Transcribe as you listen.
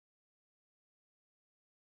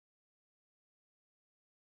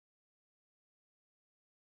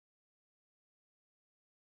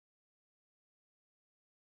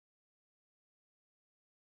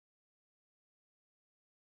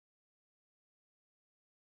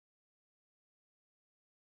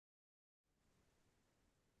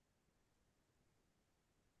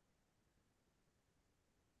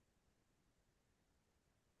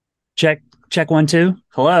Check, check one, two.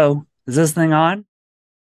 Hello. Is this thing on?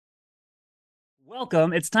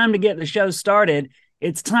 Welcome. It's time to get the show started.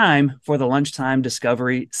 It's time for the Lunchtime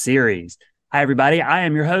Discovery Series. Hi, everybody. I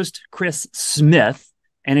am your host, Chris Smith,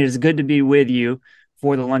 and it is good to be with you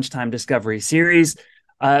for the Lunchtime Discovery Series.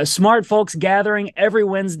 Smart folks gathering every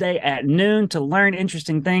Wednesday at noon to learn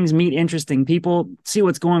interesting things, meet interesting people, see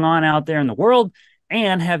what's going on out there in the world,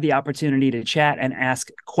 and have the opportunity to chat and ask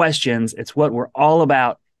questions. It's what we're all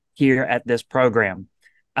about here at this program.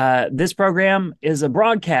 This program is a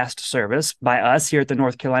broadcast service by us here at the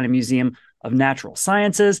North Carolina Museum of Natural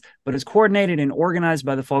Sciences, but it's coordinated and organized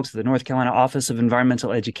by the folks at the North Carolina Office of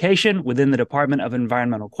Environmental Education within the Department of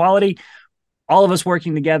Environmental Quality. All of us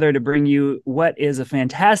working together to bring you what is a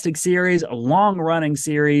fantastic series, a long-running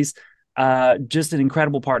series, just an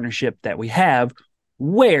incredible partnership that we have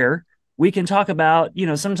where we can talk about,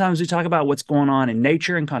 sometimes we talk about what's going on in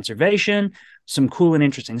nature and conservation, some cool and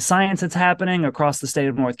interesting science that's happening across the state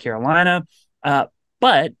of North Carolina.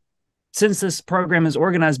 But since this program is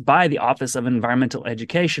organized by the Office of Environmental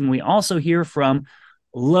Education, we also hear from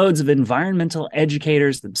loads of environmental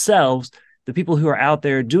educators themselves, the people who are out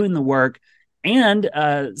there doing the work, and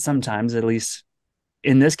sometimes, at least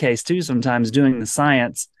in this case too, sometimes doing the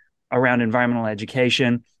science around environmental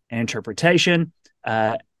education and interpretation,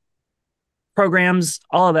 programs,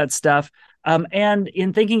 all of that stuff. And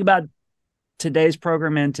in thinking about today's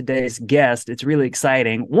program and today's guest, it's really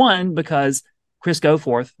exciting. One, because Chris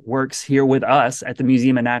Goforth works here with us at the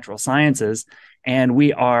Museum of Natural Sciences, and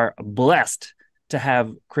we are blessed to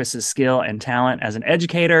have Chris's skill and talent as an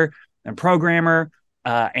educator and programmer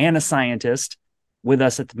and a scientist with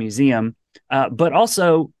us at the museum, but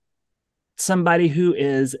also somebody who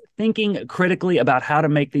is thinking critically about how to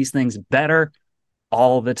make these things better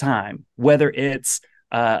all the time, whether it's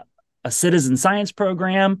a citizen science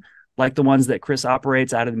program like the ones that Chris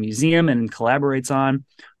operates out of the museum and collaborates on,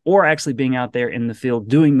 or actually being out there in the field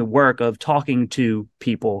doing the work of talking to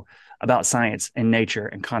people about science and nature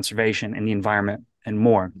and conservation and the environment and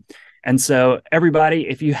more. And so everybody,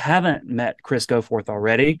 if you haven't met Chris Goforth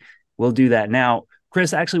already, we'll do that now.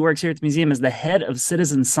 Chris actually works here at the museum as the head of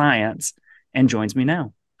citizen science and joins me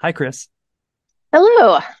now. Hi, Chris.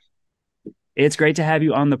 Hello. It's great to have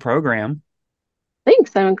you on the program.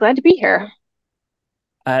 Thanks. I'm glad to be here.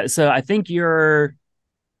 So I think you're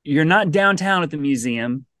not downtown at the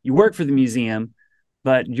museum. You work for the museum,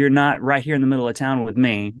 but you're not right here in the middle of town with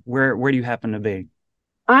me. Where do you happen to be?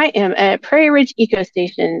 I am at Prairie Ridge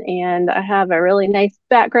Ecostation, and I have a really nice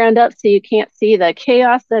background up so you can't see the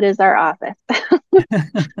chaos that is our office.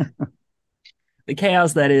 The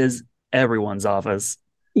chaos that is everyone's office.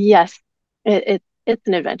 Yes, it's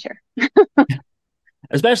an adventure.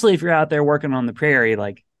 Especially if you're out there working on the prairie,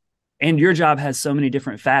 and your job has so many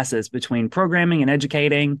different facets between programming and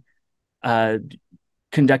educating,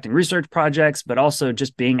 conducting research projects, but also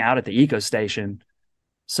just being out at the Ecostation.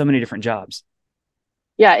 So many different jobs.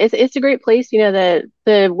 Yeah, it's a great place. The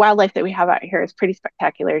wildlife that we have out here is pretty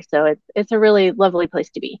spectacular, so it's a really lovely place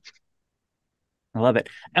to be. I love it.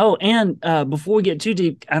 Oh, and before we get too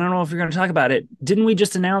deep, I don't know if you're going to talk about it. Didn't we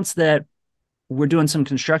just announce that we're doing some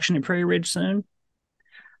construction at Prairie Ridge soon?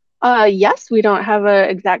 Yes, we don't have an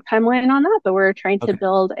exact timeline on that, but we're trying to Okay.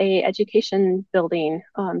 build a education building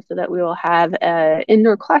so that we will have an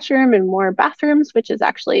indoor classroom and more bathrooms, which is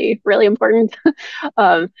actually really important.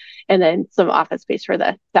 um, and then some office space for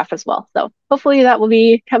the staff as well. So hopefully that will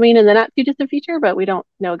be coming in the not too distant future, but we don't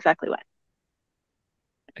know exactly when.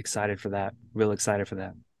 Excited for that. Real excited for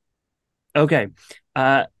that. Okay.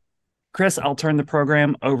 Uh, Chris, I'll turn the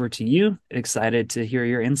program over to you. Excited to hear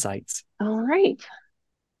your insights. All right.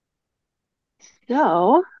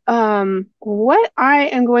 So, what I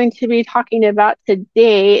am going to be talking about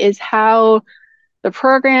today is how the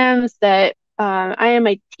programs that I and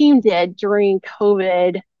my team did during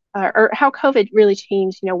COVID, or how COVID really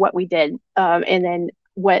changed, what we did, and then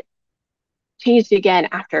what changed again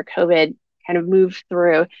after COVID kind of moved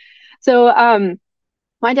through. So,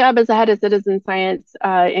 my job as a head of citizen science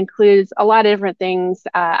includes a lot of different things.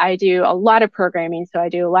 I do a lot of programming, so I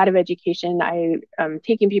do a lot of education. I am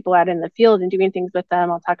taking people out in the field and doing things with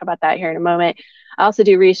them. I'll talk about that here in a moment. I also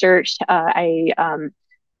do research. I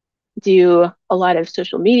do a lot of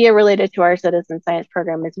social media related to our citizen science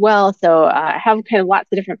program as well. So I have kind of lots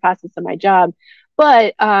of different facets of my job.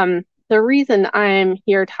 But the reason I'm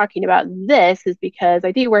here talking about this is because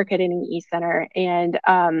I do work at an EE center, and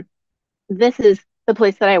this is the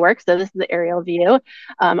place that I work. So this is the aerial view.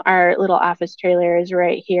 Our little office trailer is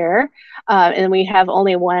right here. And we have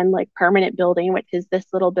only one like permanent building, which is this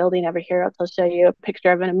little building over here, which I'll show you a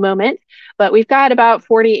picture of in a moment. But we've got about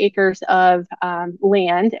 40 acres of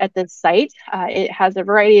land at this site. It has a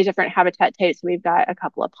variety of different habitat types. We've got a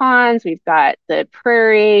couple of ponds, we've got the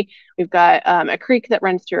prairie, we've got a creek that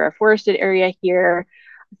runs through our forested area here.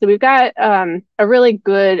 So we've got a really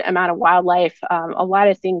good amount of wildlife. A lot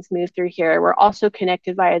of things move through here. We're also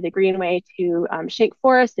connected via the Greenway to Shank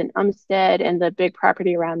Forest and Umstead and the big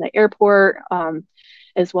property around the airport,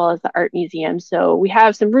 as well as the art museum. So we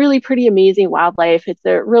have some really pretty amazing wildlife. It's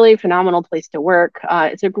a really phenomenal place to work.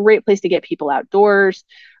 It's a great place to get people outdoors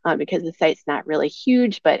because the site's not really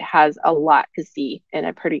huge, but has a lot to see in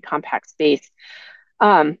a pretty compact space.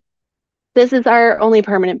 This is our only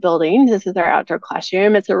permanent building. This is our outdoor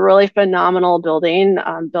classroom. It's a really phenomenal building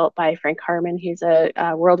built by Frank Harmon, who's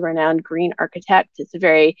a world-renowned green architect. It's a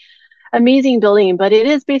very amazing building, but it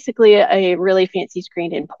is basically a really fancy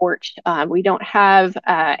screened-in porch. We don't have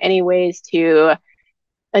any ways to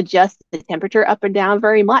adjust the temperature up and down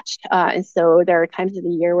very much. And so there are times of the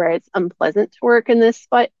year where it's unpleasant to work in this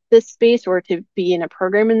space or to be in a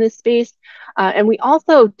program in this space. And we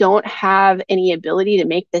also don't have any ability to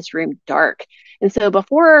make this room dark. And so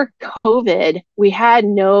before COVID, we had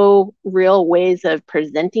no real ways of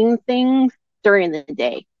presenting things during the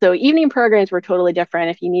day. So evening programs were totally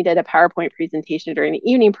different. If you needed a PowerPoint presentation during the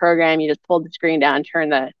evening program, you just pulled the screen down, turn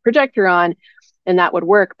the projector on, and that would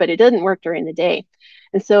work, but it doesn't work during the day.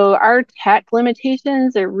 And so our tech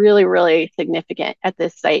limitations are really, really significant at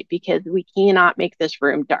this site because we cannot make this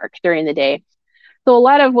room dark during the day. So a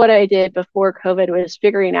lot of what I did before COVID was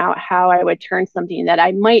figuring out how I would turn something that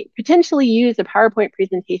I might potentially use a PowerPoint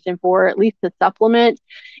presentation for, at least to supplement,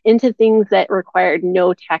 into things that required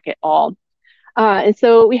no tech at all. And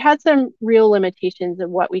so we had some real limitations of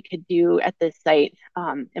what we could do at this site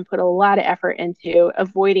and put a lot of effort into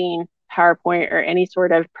avoiding PowerPoint or any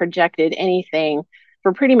sort of projected anything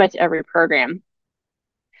for pretty much every program.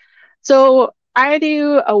 So I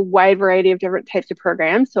do a wide variety of different types of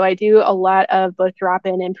programs. So I do a lot of both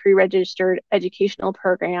drop-in and pre-registered educational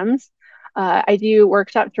programs. I do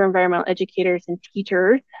workshops for environmental educators and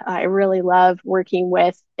teachers. I really love working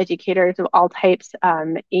with educators of all types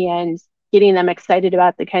and getting them excited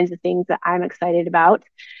about the kinds of things that I'm excited about.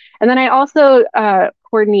 And then I also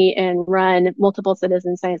coordinate and run multiple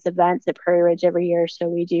citizen science events at Prairie Ridge every year. So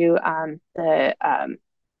we do the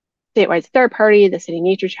statewide Star Party, the City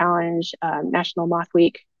Nature Challenge, National Moth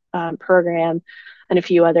Week program, and a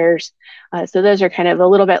few others. So those are kind of a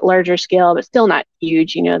little bit larger scale, but still not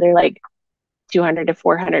huge. You know, they're like 200 to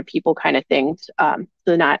 400 people kind of things.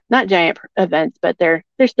 So not giant events, but they're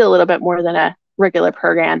still a little bit more than a regular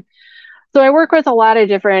program. So I work with a lot of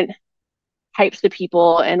different types of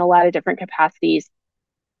people in a lot of different capacities.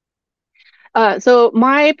 So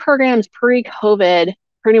my programs pre-COVID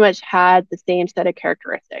pretty much had the same set of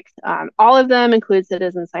characteristics. All of them include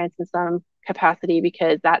citizen science in some capacity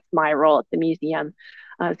because that's my role at the museum.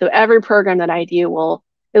 So every program that I do will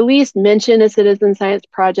at least mention a citizen science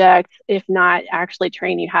project, if not actually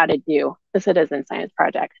train you how to do a citizen science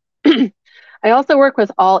project. I also work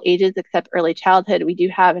with all ages except early childhood. We do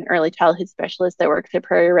have an early childhood specialist that works at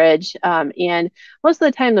Prairie Ridge. And most of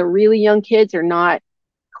the time, the really young kids are not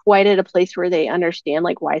quite at a place where they understand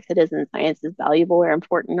like why citizen science is valuable or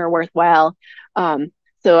important or worthwhile.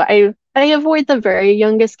 So I avoid the very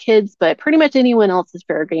youngest kids, but pretty much anyone else is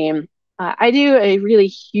fair game. I do a really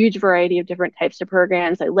huge variety of different types of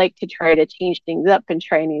programs. I like to try to change things up and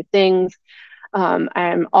try new things.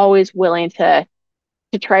 I'm always willing to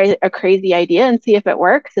try a crazy idea and see if it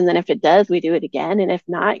works. And then if it does, we do it again. And if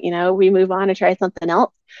not, you know, we move on and try something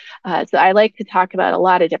else. So I like to talk about a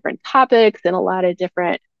lot of different topics and a lot of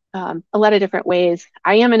different ways.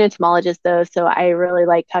 I am an entomologist though, so I really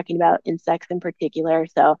like talking about insects in particular.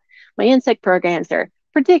 So my insect programs are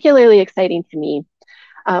particularly exciting to me.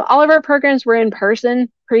 All of our programs were in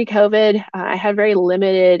person pre-COVID. I had very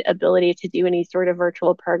limited ability to do any sort of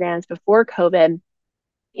virtual programs before COVID.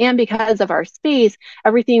 And because of our space,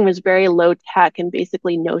 everything was very low tech and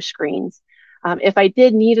basically no screens. If I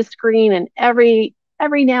did need a screen, and every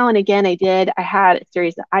now and again I had a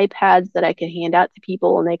series of iPads that I could hand out to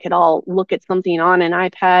people and they could all look at something on an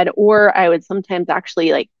iPad, or I would sometimes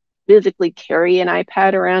actually like physically carry an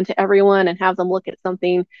iPad around to everyone and have them look at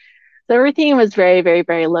something. So everything was very, very,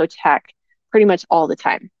 very low tech pretty much all the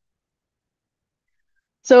time.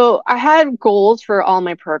 So I had goals for all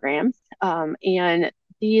my programs, and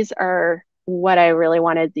these are what I really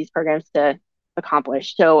wanted these programs to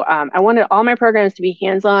accomplish. So I wanted all my programs to be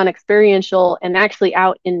hands-on, experiential, and actually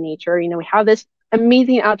out in nature. You know, we have this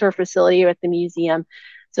amazing outdoor facility with the museum.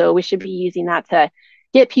 So we should be using that to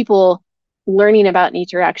get people learning about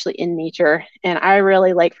nature actually in nature. And I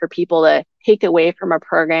really like for people to take away from a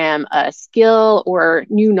program a skill or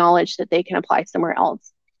new knowledge that they can apply somewhere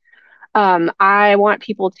else. I want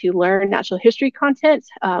people to learn natural history content.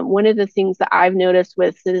 One of the things that I've noticed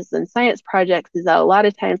with citizen science projects is that a lot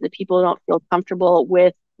of times the people don't feel comfortable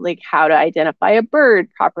with like how to identify a bird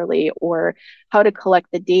properly or how to collect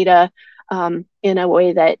the data in a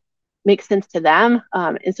way that makes sense to them.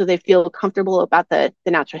 And so they feel comfortable about the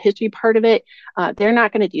natural history part of it. They're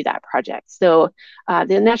not going to do that project. So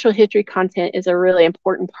the natural history content is a really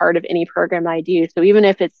important part of any program I do. So even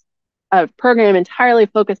if it's a program entirely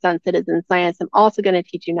focused on citizen science, I'm also going to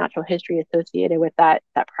teach you natural history associated with that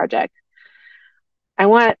project. I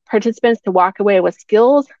want participants to walk away with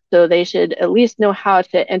skills, so they should at least know how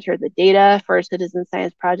to enter the data for a citizen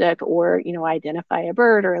science project or, identify a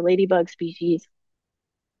bird or a ladybug species.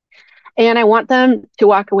 And I want them to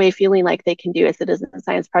walk away feeling like they can do a citizen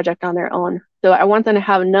science project on their own. So I want them to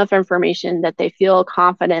have enough information that they feel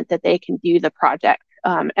confident that they can do the project.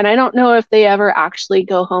 And I don't know if they ever actually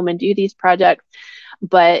go home and do these projects,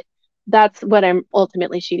 but that's what I'm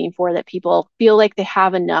ultimately shooting for, that people feel like they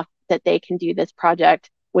have enough that they can do this project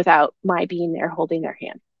without my being there holding their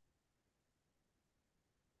hand.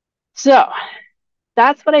 So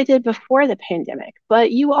that's what I did before the pandemic.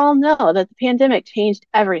 But you all know that the pandemic changed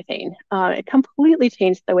everything. It completely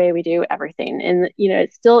changed the way we do everything. And,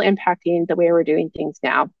 it's still impacting the way we're doing things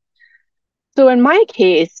now. So in my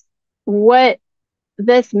case, what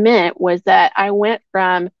this meant was that I went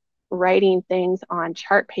from writing things on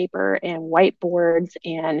chart paper and whiteboards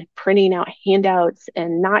and printing out handouts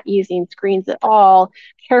and not using screens at all,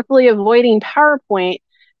 carefully avoiding PowerPoint,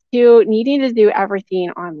 to needing to do everything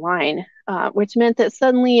online, which meant that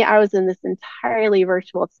suddenly I was in this entirely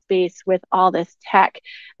virtual space with all this tech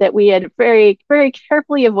that we had very, very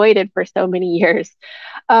carefully avoided for so many years.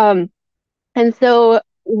 And so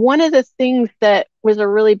one of the things that was a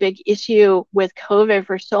really big issue with COVID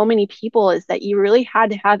for so many people is that you really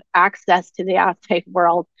had to have access to the outside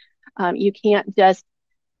world. You can't just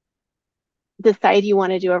decide you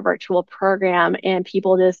want to do a virtual program and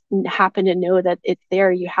people just happen to know that it's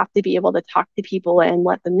there. You have to be able to talk to people and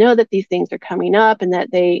let them know that these things are coming up and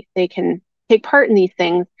that they can take part in these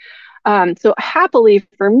things. So happily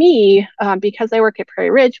for me, because I work at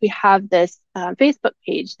Prairie Ridge, we have this Facebook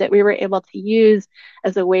page that we were able to use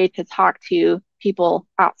as a way to talk to people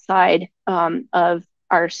outside of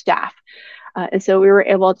our staff. And so we were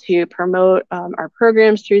able to promote our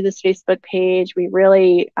programs through this Facebook page. We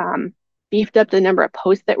really beefed up the number of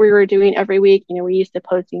posts that we were doing every week. We used to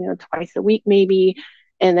post, twice a week maybe.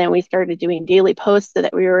 And then we started doing daily posts so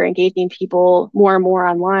that we were engaging people more and more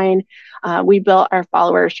online. We built our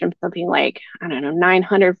followers from something like,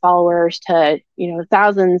 900 followers to,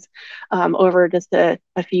 thousands over just a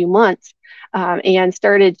few months, and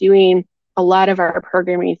started doing a lot of our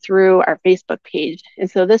programming through our Facebook page. And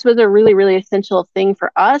so this was a really, really essential thing for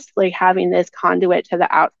us, like having this conduit to the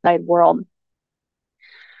outside world.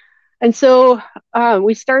 And so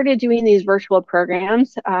we started doing these virtual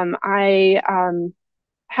programs. I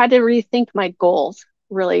had to rethink my goals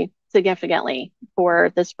really significantly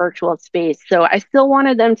for this virtual space. So I still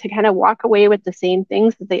wanted them to kind of walk away with the same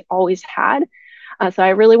things that they always had. So I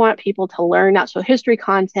really want people to learn natural history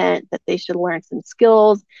content, that they should learn some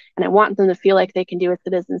skills, and I want them to feel like they can do a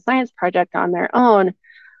citizen science project on their own.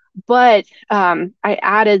 But I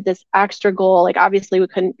added this extra goal. Like obviously we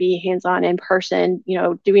couldn't be hands-on in person,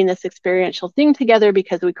 doing this experiential thing together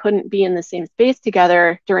because we couldn't be in the same space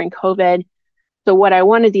together during COVID. So what I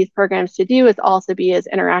wanted these programs to do is also be as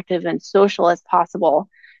interactive and social as possible,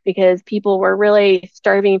 because people were really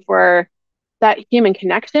starving for that human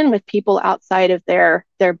connection with people outside of their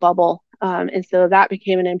bubble. And so that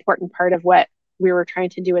became an important part of what we were trying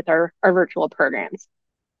to do with our virtual programs.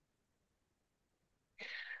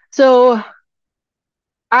 So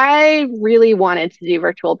I really wanted to do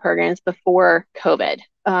virtual programs before COVID,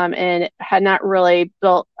 and had not really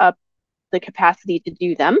built up the capacity to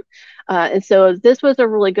do them. And so this was a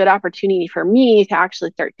really good opportunity for me to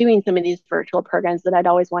actually start doing some of these virtual programs that I'd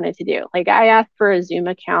always wanted to do. Like I asked for a Zoom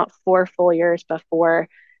account 4 full years before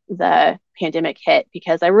the pandemic hit,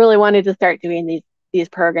 because I really wanted to start doing these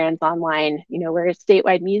programs online. We're a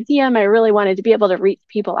statewide museum. I really wanted to be able to reach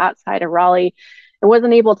people outside of Raleigh. I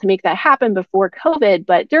wasn't able to make that happen before COVID,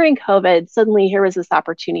 but during COVID, suddenly here was this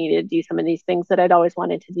opportunity to do some of these things that I'd always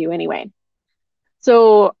wanted to do anyway.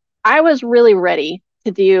 So I was really ready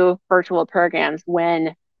to do virtual programs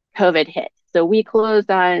when COVID hit. So we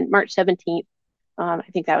closed on March 17th. I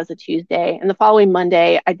think that was a Tuesday. And the following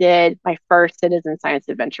Monday, I did my first citizen science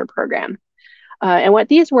adventure program. And what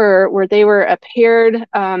these were they were a paired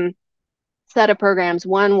set of programs.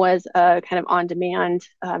 One was a kind of on-demand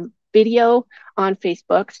video on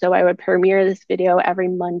Facebook. So I would premiere this video every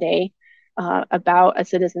Monday about a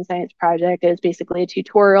citizen science project. It was basically a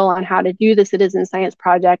tutorial on how to do the citizen science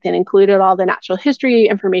project and included all the natural history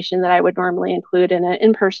information that I would normally include in an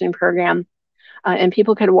in-person program. And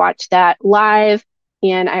people could watch that live.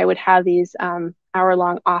 And I would have these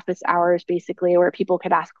hour-long office hours, basically, where people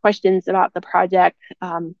could ask questions about the project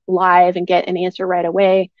live and get an answer right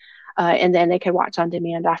away. And then they could watch on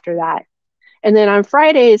demand after that. And then on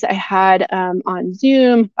Fridays, I had on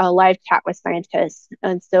Zoom a live chat with scientists.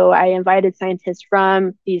 And so I invited scientists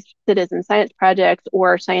from these citizen science projects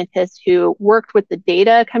or scientists who worked with the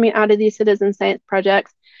data coming out of these citizen science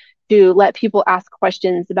projects to let people ask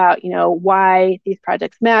questions about, why these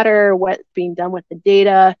projects matter, what's being done with the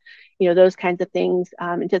data, those kinds of things,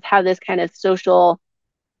 and just have this kind of social,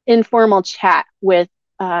 informal chat with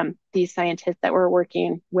these scientists that were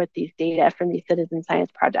working with these data from these citizen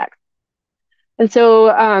science projects. And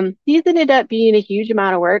so these ended up being a huge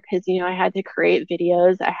amount of work because, I had to create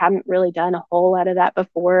videos. I hadn't really done a whole lot of that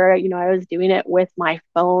before. I was doing it with my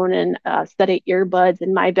phone and set of earbuds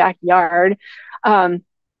in my backyard.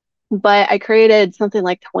 But I created something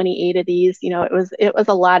like 28 of these. It was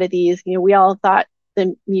a lot of these. We all thought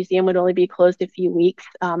the museum would only be closed a few weeks.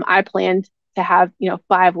 I planned to have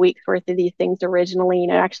 5 weeks worth of these things originally.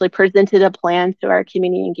 I actually presented a plan to our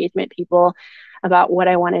community engagement people about what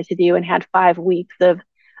I wanted to do and had 5 weeks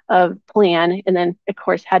of plan, and then of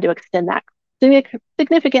course had to extend that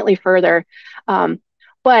significantly further.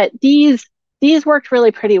 But these worked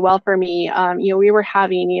really pretty well for me. We were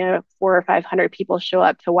having 400 or 500 people show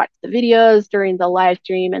up to watch the videos during the live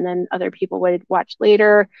stream, and then other people would watch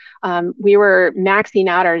later. We were maxing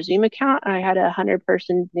out our Zoom account. I had a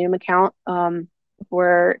 100-person Zoom account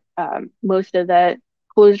for most of the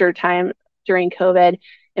closure time during COVID.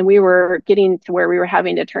 And we were getting to where we were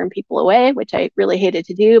having to turn people away, which I really hated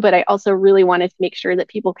to do. But I also really wanted to make sure that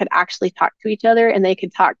people could actually talk to each other and they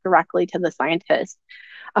could talk directly to the scientists.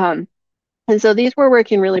 And so these were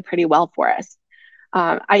working really pretty well for us.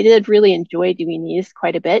 I did really enjoy doing these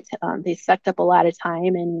quite a bit. They sucked up a lot of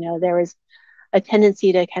time, and there was a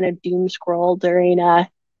tendency to kind of doom scroll during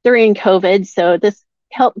COVID. So this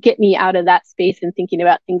helped get me out of that space and thinking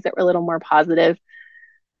about things that were a little more positive.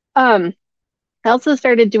 I also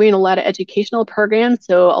started doing a lot of educational programs.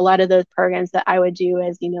 So a lot of those programs that I would do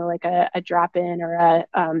as, like a drop-in or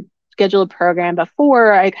a scheduled program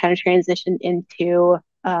before I kind of transitioned into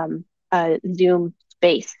a Zoom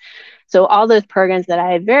space. So all those programs that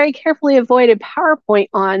I had very carefully avoided PowerPoint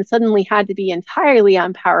on suddenly had to be entirely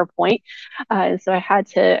on PowerPoint. And so I had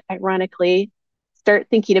to, ironically, start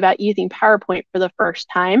thinking about using PowerPoint for the first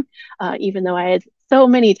time, even though I had so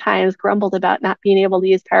many times grumbled about not being able to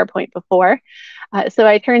use PowerPoint before. So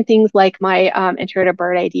I turned things like my Intro to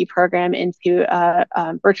Bird ID program into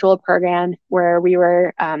a virtual program where we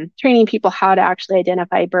were training people how to actually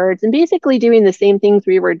identify birds and basically doing the same things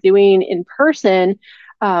we were doing in person,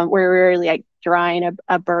 where we were like drawing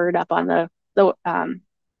a bird up on the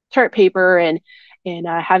chart paper and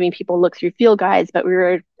having people look through field guides, but we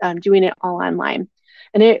were doing it all online.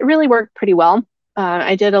 And it really worked pretty well.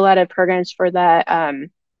 I did a lot of programs for the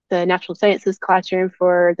natural sciences classroom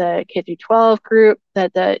for the K-12 group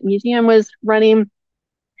that the museum was running.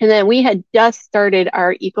 And then we had just started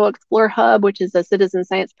our EcoExplore Hub, which is a citizen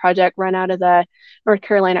science project run out of the North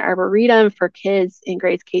Carolina Arboretum for kids in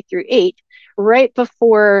grades K-8, right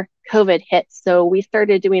before COVID hit. So we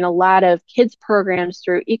started doing a lot of kids programs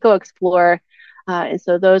through EcoExplore. And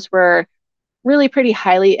so those were really pretty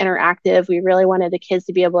highly interactive. We really wanted the kids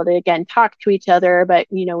to be able to, again, talk to each other, but,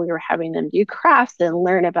 we were having them do crafts and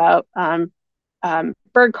learn about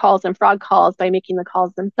bird calls and frog calls by making the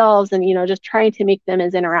calls themselves and, just trying to make them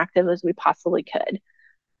as interactive as we possibly could.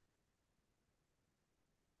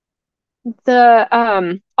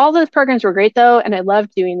 All those programs were great though, and I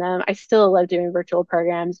loved doing them. I still love doing virtual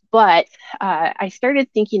programs, but I started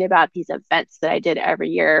thinking about these events that I did every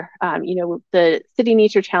year. The City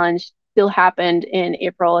Nature Challenge still happened in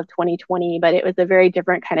April of 2020, but it was a very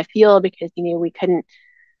different kind of feel because, we couldn't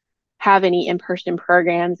have any in-person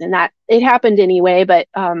programs, and that it happened anyway, but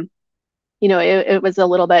it was a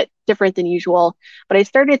little bit different than usual. But I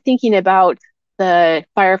started thinking about the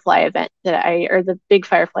Firefly event or the big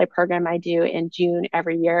Firefly program I do in June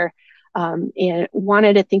every year, and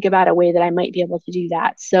wanted to think about a way that I might be able to do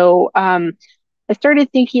that. So I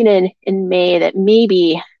started thinking in May that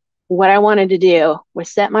maybe what I wanted to do was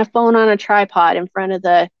set my phone on a tripod in front of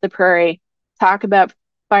the prairie, talk about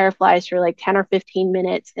fireflies for like 10 or 15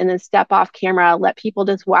 minutes and then step off camera, let people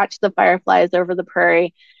just watch the fireflies over the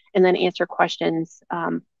prairie and then answer questions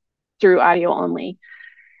through audio only.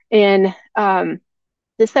 And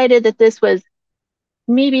decided that this was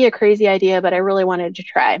maybe a crazy idea, but I really wanted to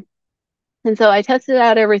try. And so I tested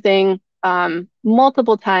out everything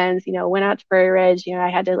multiple times, went out to Prairie Ridge. I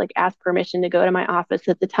had to like ask permission to go to my office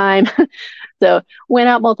at the time. So went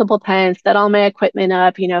out multiple times, set all my equipment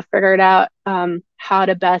up, figured out how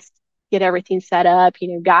to best get everything set up,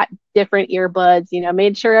 got different earbuds,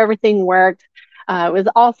 made sure everything worked. It was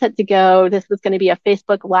all set to go. This was going to be a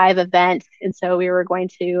Facebook Live event. And so we were going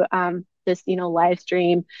to just, live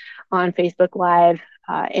stream on Facebook Live.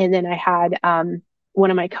 And then I had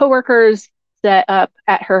one of my coworkers set up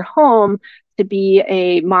at her home to be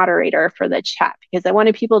a moderator for the chat because I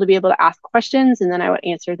wanted people to be able to ask questions and then I would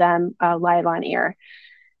answer them live on air.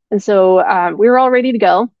 And so we were all ready to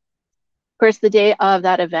go. Of course, the day of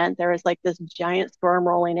that event, there was like this giant storm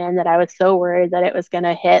rolling in that I was so worried that it was going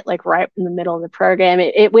to hit like right in the middle of the program.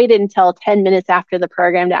 It waited until 10 minutes after the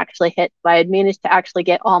program to actually hit, but I had managed to actually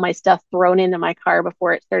get all my stuff thrown into my car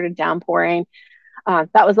before it started downpouring.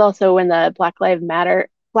 That was also when the Black Lives Matter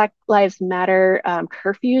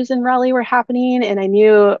curfews in Raleigh were happening, and I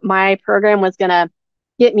knew my program was gonna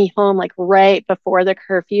get me home like right before the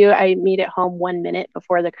curfew. I made it home 1 minute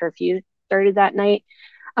before the curfew started that night.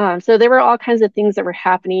 So there were all kinds of things that were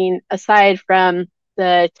happening aside from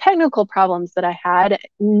the technical problems that I had.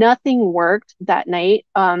 Nothing worked that night.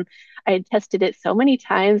 I had tested it so many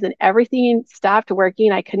times and everything stopped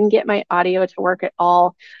working. I couldn't get my audio to work at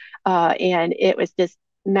all. And it was just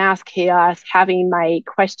mass chaos. Having my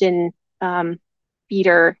question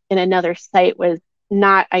feeder in another site was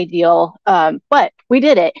not ideal, but we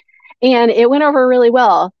did it. And it went over really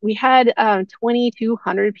well. We had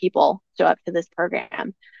 2,200 people show up to this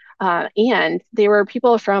program. And they were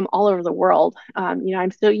people from all over the world.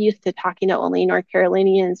 I'm so used to talking to only North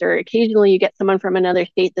Carolinians, or occasionally you get someone from another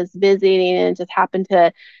state that's visiting and just happened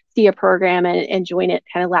to see a program and join it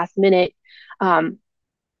kind of last minute.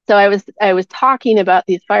 So I was talking about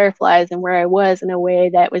these fireflies and where I was in a way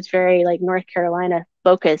that was very like North Carolina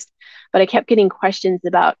focused, but I kept getting questions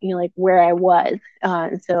about like where I was.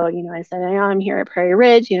 And so I said, I'm here at Prairie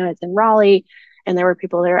Ridge, it's in Raleigh, and there were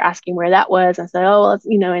people that were asking where that was. I said, oh well, it's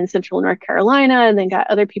in Central North Carolina, and then got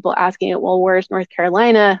other people asking, well, where's North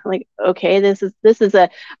Carolina? Like, okay, this is a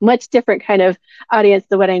much different kind of audience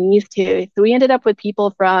than what I'm used to. So we ended up with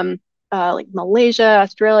people from like Malaysia,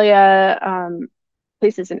 Australia,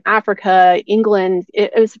 places in Africa, England.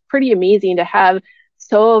 It was pretty amazing to have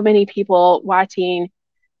so many people watching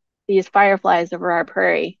these fireflies over our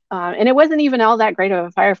prairie. And it wasn't even all that great of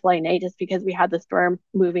a firefly night just because we had the storm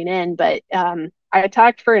moving in. But I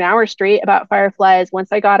talked for an hour straight about fireflies.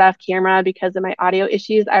 Once I got off camera because of my audio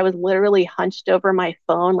issues, I was literally hunched over my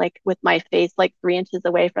phone, like with my face like 3 inches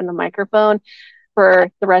away from the microphone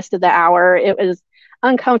for the rest of the hour. It was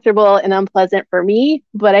uncomfortable and unpleasant for me,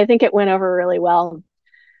 but I think it went over really well.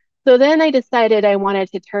 So then I decided I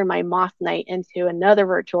wanted to turn my moth night into another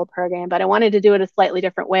virtual program, but I wanted to do it a slightly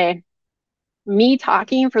different way. Me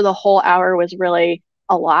talking for the whole hour was really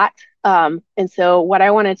a lot. And so what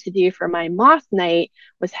I wanted to do for my moth night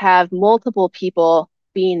was have multiple people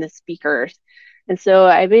being the speakers. And so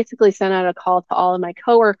I basically sent out a call to all of my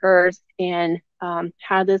coworkers and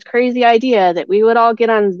had this crazy idea that we would all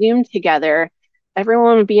get on Zoom together.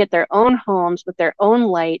 Everyone would be at their own homes with their own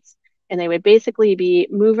lights, and they would basically be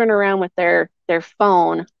moving around with their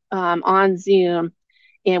phone on Zoom,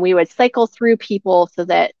 and we would cycle through people so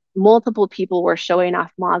that multiple people were showing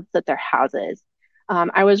off moths at their houses.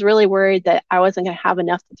 I was really worried that I wasn't going to have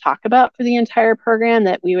enough to talk about for the entire program,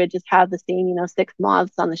 that we would just have the same, 6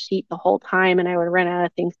 moths on the sheet the whole time, and I would run out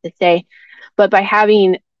of things to say. But by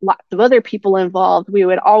having lots of other people involved, we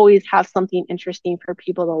would always have something interesting for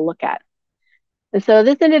people to look at. And so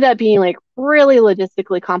this ended up being like really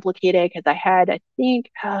logistically complicated because I had, I think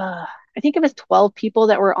it was 12 people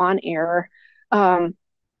that were on air.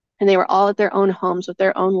 And they were all at their own homes with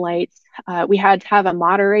their own lights. We had to have a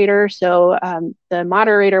moderator. So the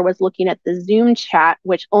moderator was looking at the Zoom chat,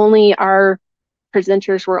 which only our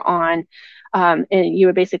presenters were on. And you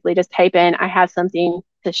would basically just type in, I have something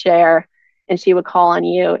to share. And she would call on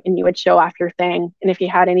you and you would show off your thing. And if you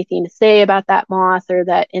had anything to say about that moth or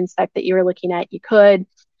that insect that you were looking at, you could.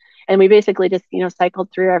 And we basically just,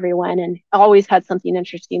 cycled through everyone and always had something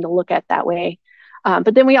interesting to look at that way.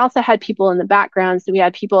 But then we also had people in the background. So we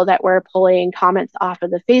had people that were pulling comments off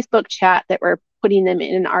of the Facebook chat that were putting them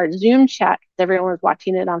in our Zoom chat because everyone was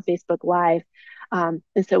watching it on Facebook Live. And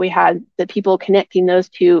so we had the people connecting those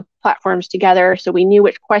two platforms together. So we knew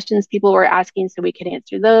which questions people were asking so we could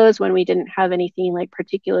answer those when we didn't have anything like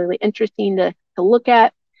particularly interesting to look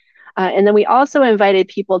at. And then we also invited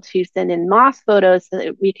people to send in moth photos so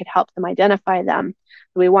that we could help them identify them.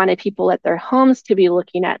 We wanted people at their homes to be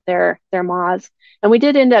looking at their moths. And we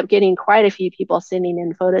did end up getting quite a few people sending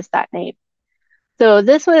in photos that night. So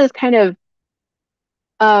this was kind of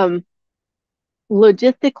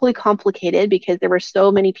logistically complicated because there were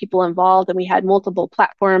so many people involved and we had multiple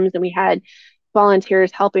platforms and we had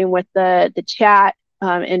volunteers helping with the chat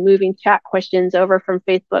and moving chat questions over from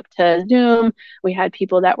Facebook to Zoom. We had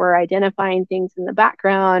people that were identifying things in the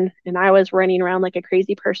background, and I was running around like a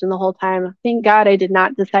crazy person the whole time. Thank God I did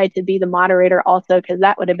not decide to be the moderator also, because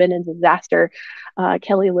that would have been a disaster.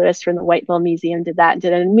 Kelly Lewis from the Whiteville Museum did that and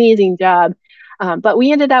did an amazing job. But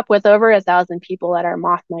we ended up with over 1,000 people at our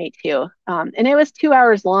moth night too. And it was 2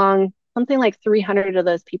 hours long. Something like 300 of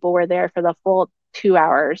those people were there for the full 2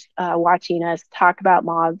 hours watching us talk about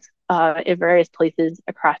moths in various places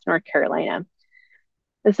across North Carolina.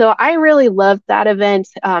 And so I really loved that event.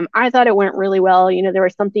 I thought it went really well. You know, there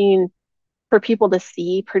was something for people to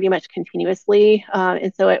see pretty much continuously.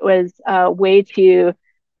 And so it was a way to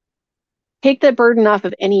take the burden off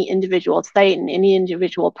of any individual site and any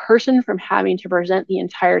individual person from having to present the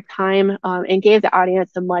entire time, and gave the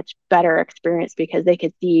audience a much better experience because they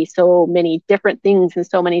could see so many different things in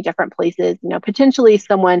so many different places. You know, potentially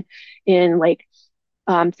someone in like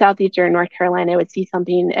southeastern North Carolina would see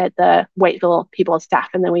something at the Whiteville People's Staff,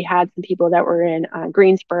 and then we had some people that were in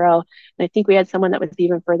Greensboro, and I think we had someone that was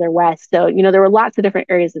even further west. So, you know, there were lots of different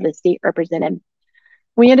areas of the state represented.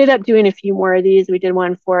 We ended up doing a few more of these. We did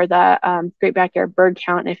one for the Great Backyard Bird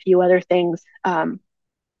Count and a few other things. And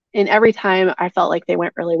every time I felt like they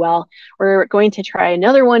went really well. We're going to try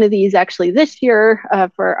another one of these actually this year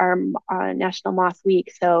for our National Moth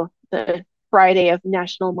Week. So the Friday of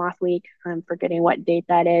National Moth Week, I'm forgetting what date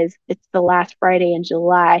that is. It's the last Friday in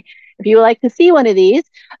July. If you would like to see one of these,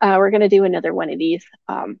 we're going to do another one of these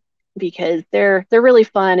because they're really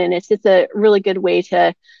fun, and it's just a really good way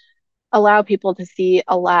to allow people to see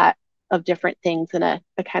a lot of different things in a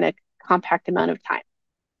kind of compact amount of time.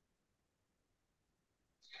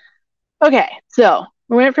 Okay, so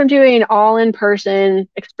we went from doing all in-person,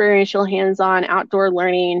 experiential, hands-on outdoor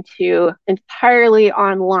learning to entirely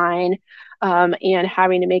online, and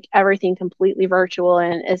having to make everything completely virtual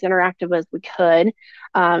and as interactive as we could.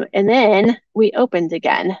 And then we opened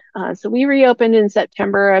again. So we reopened in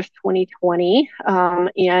September of 2020,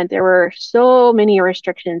 and there were so many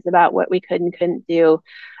restrictions about what we could and couldn't do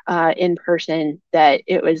in person that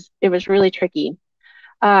it was really tricky.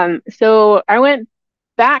 So I went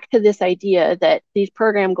back to this idea that these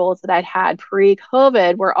program goals that I'd had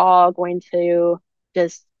pre-COVID were all going to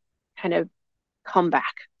just kind of come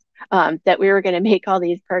back. That we were going to make all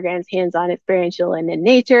these programs hands-on, experiential, and in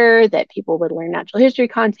nature, that people would learn natural history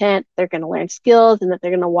content, they're going to learn skills, and that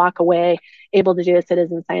they're going to walk away able to do a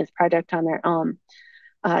citizen science project on their own.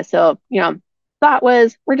 So, you know, thought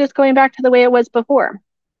was, we're just going back to the way it was before.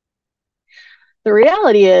 The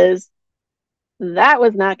reality is that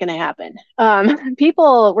was not going to happen.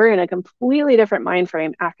 People were in a completely different mind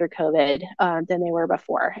frame after COVID than they were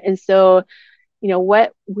before. And so, you know,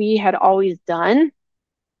 what we had always done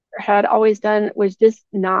was just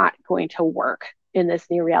not going to work in this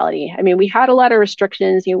new reality. I mean, we had a lot of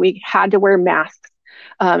restrictions. You know, we had to wear masks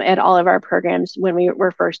at all of our programs when we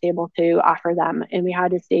were first able to offer them, and we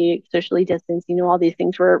had to stay socially distanced. You know, all these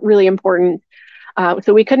things were really important.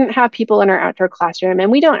 So we couldn't have people in our outdoor classroom,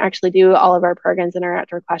 and we don't actually do all of our programs in our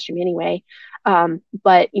outdoor classroom anyway.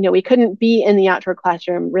 But, you know, we couldn't be in the outdoor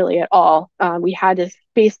classroom really at all. We had to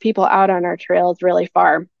space people out on our trails really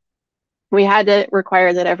far. We had to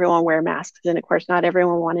require that everyone wear masks, and of course, not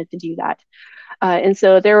everyone wanted to do that. And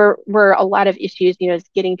so there were a lot of issues, you know,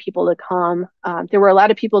 getting people to come. There were a lot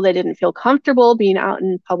of people that didn't feel comfortable being out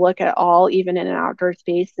in public at all, even in an outdoor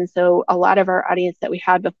space. And so a lot of our audience that we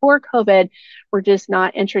had before COVID were just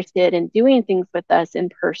not interested in doing things with us in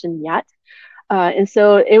person yet. And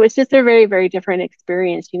so it was just a very, very different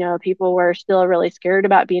experience. You know, people were still really scared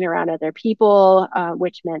about being around other people,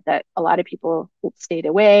 which meant that a lot of people stayed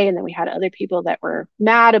away. And then we had other people that were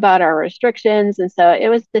mad about our restrictions. And so it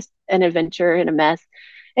was just an adventure and a mess.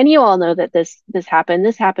 And you all know that this happened.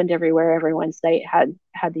 This happened everywhere. Everyone's site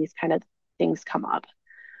had these kind of things come up.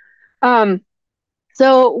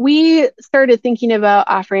 So we started thinking about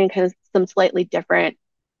offering kind of some slightly different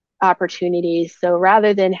opportunities. So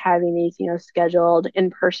rather than having these, you know, scheduled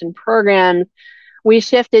in-person programs, we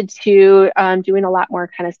shifted to doing a lot more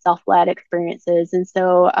kind of self-led experiences. And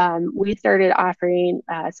so we started offering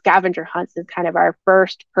scavenger hunts as kind of our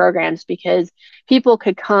first programs, because people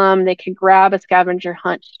could come, they could grab a scavenger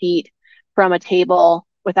hunt sheet from a table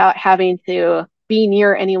without having to be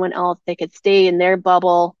near anyone else. They could stay in their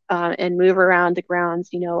bubble and move around the grounds,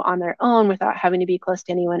 on their own without having to be close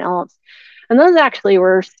to anyone else. And those actually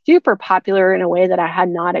were super popular in a way that I had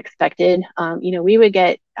not expected. We would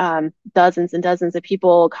get dozens and dozens of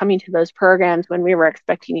people coming to those programs when we were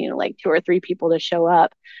expecting, like 2 or 3 people to show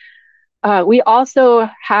up. We also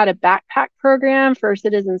had a backpack program for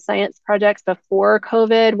citizen science projects before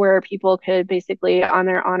COVID, where people could basically, on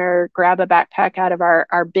their honor, grab a backpack out of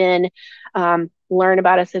our bin, learn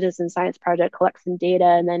about a citizen science project, collect some data,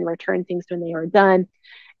 and then return things when they were done.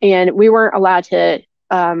 And we weren't allowed to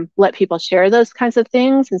let people share those kinds of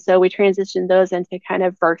things. And so we transitioned those into kind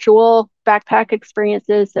of virtual backpack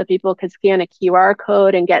experiences, so people could scan a QR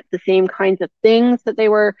code and get the same kinds of things that they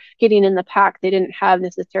were getting in the pack. They didn't have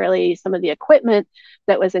necessarily some of the equipment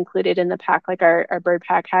that was included in the pack, like our bird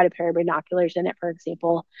pack had a pair of binoculars in it, for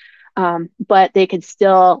example. But they could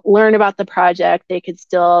still learn about the project. They could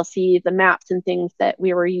still see the maps and things that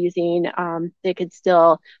we were using. They could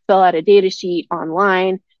still fill out a data sheet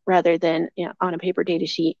online rather than on a paper data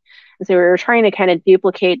sheet. And so we were trying to kind of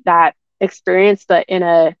duplicate that experience, but in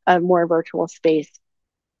a more virtual space.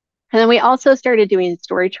 And then we also started doing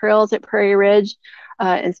story trails at Prairie Ridge.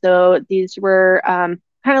 And so these were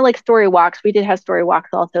kind of like story walks. We did have story walks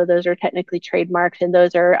also. Those are technically trademarked, and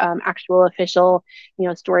those are actual official,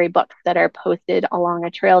 story books that are posted along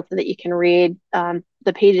a trail so that you can read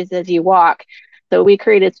the pages as you walk. So we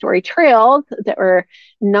created story trails that were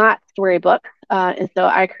not storybooks. And so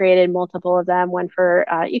I created multiple of them, one for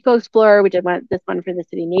Eco Explorer. We did this one for the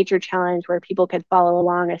City Nature Challenge, where people could follow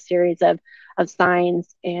along a series of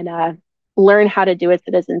signs and learn how to do a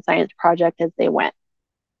citizen science project as they went.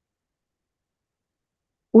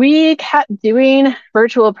 We kept doing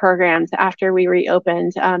virtual programs after we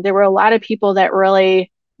reopened. There were a lot of people that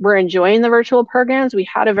really were enjoying the virtual programs. We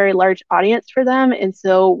had a very large audience for them, and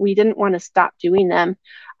so we didn't want to stop doing them.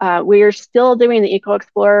 We are still doing the Eco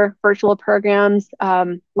Explorer virtual programs.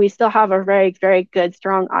 We still have a very, very good,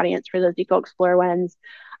 strong audience for those Eco Explorer ones.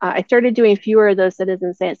 I started doing fewer of those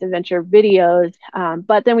citizen science adventure videos,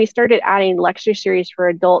 but then we started adding lecture series for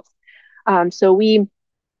adults. So we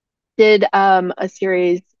did a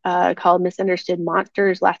series called Misunderstood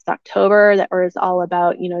Monsters last October that was all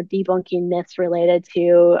about, debunking myths related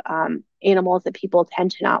to animals that people tend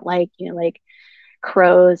to not like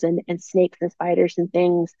crows and snakes and spiders and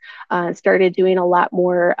things. Started doing a lot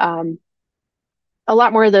more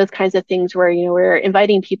of those kinds of things where, we're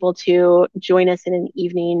inviting people to join us in an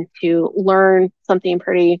evening to learn something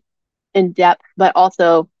pretty in depth, but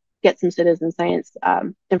also get some citizen science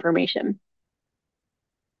information.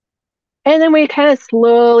 And then we kind of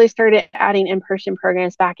slowly started adding in-person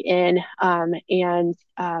programs back in, and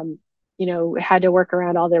had to work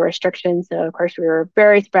around all the restrictions. So of course we were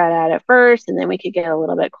very spread out at first, and then we could get a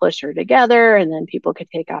little bit closer together, and then people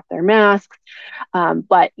could take off their masks.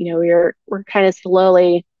 But we're kind of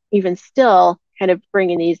slowly, even still, kind of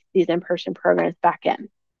bringing these in-person programs back in.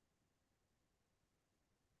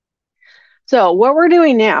 So what we're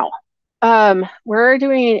doing now, we're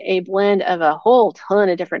doing a blend of a whole ton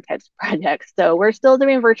of different types of projects. So we're still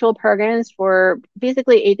doing virtual programs for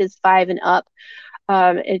basically ages 5 and up.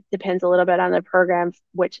 It depends a little bit on the program,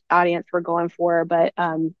 which audience we're going for, but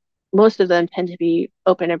most of them tend to be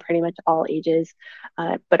open to pretty much all ages,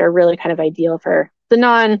 but are really kind of ideal for the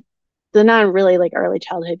non really like early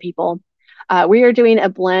childhood people. We are doing a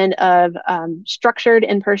blend of structured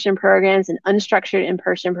in-person programs and unstructured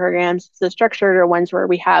in-person programs. So structured are ones where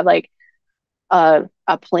we have like a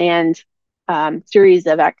planned series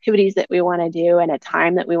of activities that we want to do and a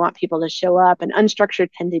time that we want people to show up. And unstructured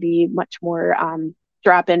tend to be much more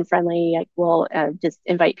drop-in friendly. Like we'll just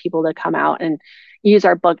invite people to come out and use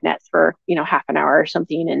our bug nets for half an hour or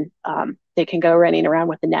something, and they can go running around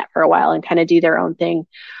with the net for a while and kind of do their own thing.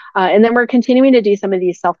 And then we're continuing to do some of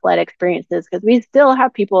these self-led experiences because we still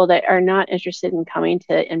have people that are not interested in coming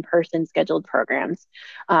to in-person scheduled programs.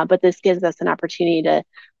 But this gives us an opportunity to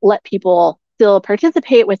let people still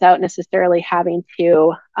participate without necessarily having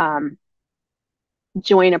to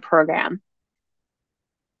join a program.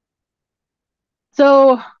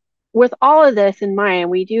 So with all of this in mind,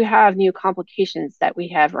 we do have new complications that we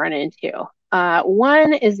have run into.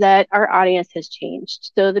 One is that our audience has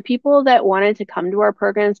changed. So the people that wanted to come to our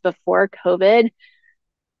programs before COVID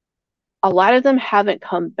a lot of them haven't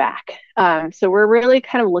come back. So we're really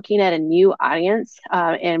kind of looking at a new audience,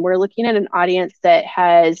 and we're looking at an audience that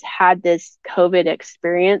has had this COVID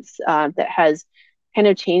experience that has kind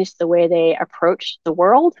of changed the way they approach the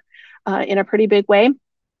world in a pretty big way.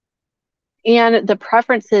 And the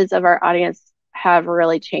preferences of our audience have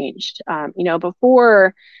really changed.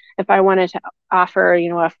 Before, if I wanted to offer,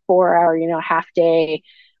 a 4 hour, half day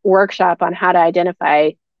workshop on how to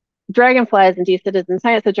identify dragonflies and do citizen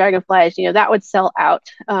science of dragonflies, that would sell out.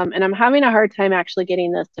 And I'm having a hard time actually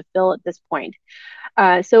getting this to fill at this point.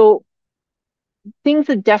 So things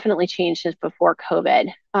have definitely changed since before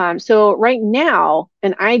COVID. So right now,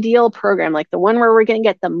 an ideal program, like the one where we're going to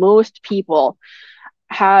get the most people,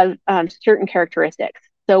 have certain characteristics.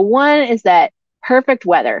 So one is that perfect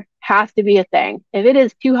weather has to be a thing. If it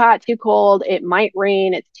is too hot, too cold, it might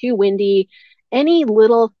rain, it's too windy, any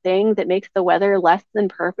little thing that makes the weather less than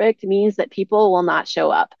perfect means that people will not show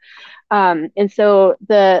up. And so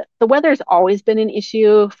the weather's always been an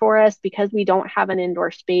issue for us because we don't have an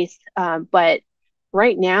indoor space. But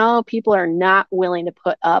right now, people are not willing to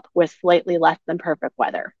put up with slightly less than perfect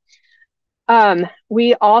weather.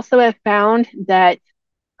 We also have found that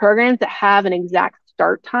programs that have an exact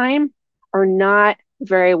start time are not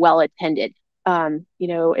very well attended.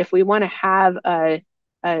 If we want to have a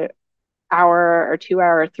hour or 2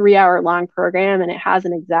 hour or 3 hour long program and it has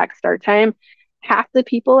an exact start time, half the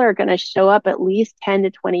people are going to show up at least 10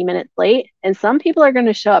 to 20 minutes late. And some people are going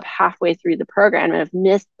to show up halfway through the program and have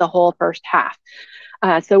missed the whole first half.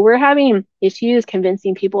 So we're having issues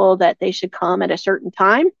convincing people that they should come at a certain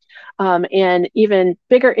time. And even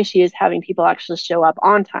bigger issues having people actually show up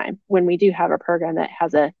on time when we do have a program that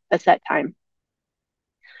has a set time.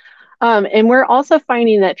 And we're also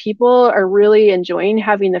finding that people are really enjoying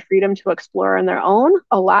having the freedom to explore on their own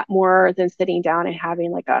a lot more than sitting down and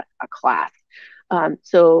having like a class.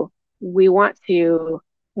 So we want to,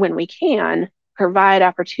 when we can, provide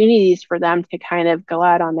opportunities for them to kind of go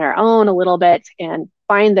out on their own a little bit and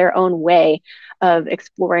find their own way of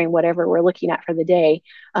exploring whatever we're looking at for the day,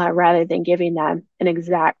 rather than giving them an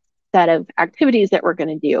exact set of activities that we're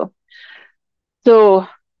going to do. So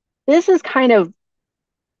this is kind of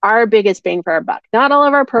our biggest bang for our buck. Not all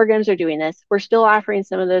of our programs are doing this. We're still offering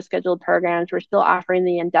some of those scheduled programs. We're still offering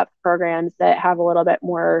the in-depth programs that have a little bit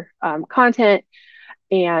more content.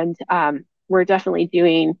 And we're definitely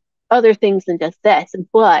doing other things than just this.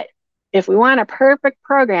 But if we want a perfect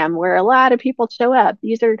program where a lot of people show up,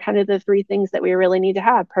 these are kind of the three things that we really need to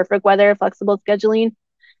have: perfect weather, flexible scheduling,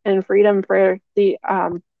 and freedom for the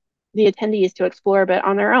attendees to explore a bit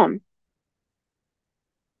on their own.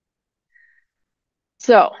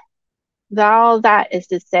 So all that is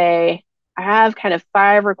to say, I have kind of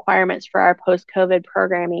 5 requirements for our post-COVID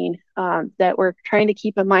programming that we're trying to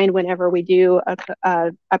keep in mind whenever we do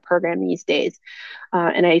a program these days.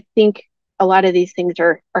 And I think a lot of these things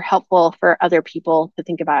are helpful for other people to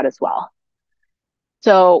think about as well.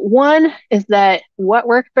 So one is that what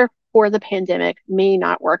worked before the pandemic may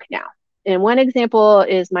not work now. And one example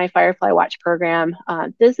is my Firefly Watch program.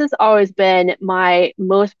 This has always been my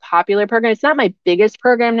most popular program. It's not my biggest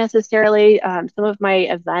program necessarily. Some of my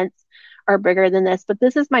events are bigger than this, but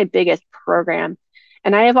this is my biggest program.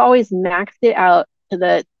 And I have always maxed it out to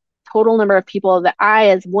the total number of people that I,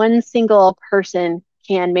 as one single person,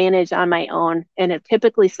 can manage on my own, and have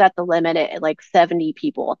typically set the limit at like 70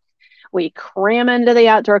 people. We cram into the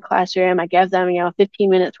outdoor classroom. I give them, 15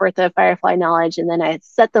 minutes worth of firefly knowledge, and then I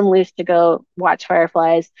set them loose to go watch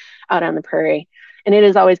fireflies out on the prairie. And it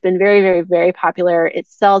has always been very, very, very popular. It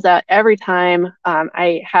sells out every time.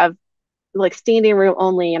 I have like standing room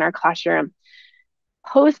only in our classroom.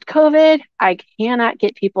 Post-COVID, I cannot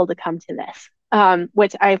get people to come to this.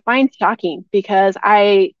 Which I find shocking because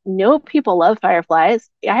I know people love fireflies.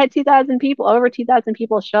 I had over 2,000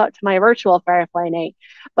 people show up to my virtual firefly night,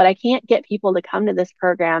 but I can't get people to come to this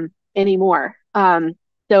program anymore.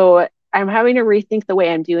 So I'm having to rethink the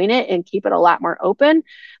way I'm doing it and keep it a lot more open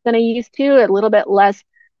than I used to, a little bit less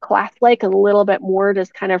class-like, a little bit more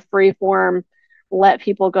just kind of free form, let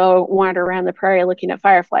people go wander around the prairie looking at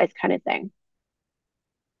fireflies kind of thing.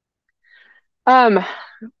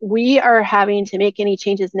 We are having to make any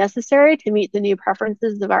changes necessary to meet the new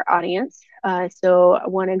preferences of our audience. So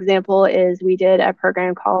one example is we did a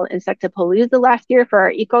program called Insectapalooza last year for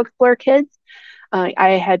our EcoExplore kids.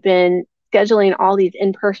 I had been scheduling all these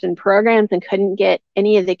in-person programs and couldn't get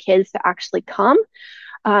any of the kids to actually come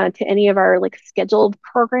to any of our like scheduled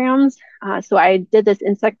programs. So I did this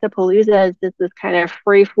Insectapalooza as this kind of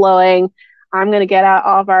free-flowing, I'm going to get out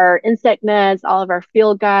all of our insect nets, all of our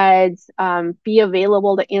field guides, be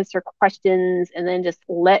available to answer questions, and then just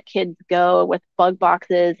let kids go with bug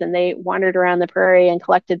boxes. And they wandered around the prairie and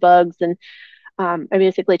collected bugs. And I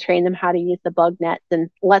basically trained them how to use the bug nets and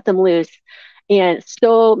let them loose. And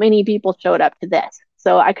so many people showed up to this.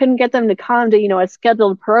 So I couldn't get them to come to, a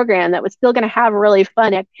scheduled program that was still going to have really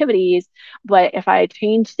fun activities. But if I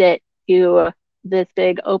changed it to this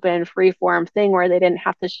big open free form thing where they didn't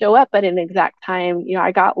have to show up at an exact time,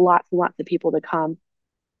 I got lots and lots of people to come.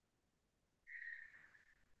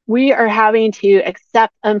 We are having to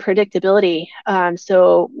accept unpredictability.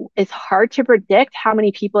 So it's hard to predict how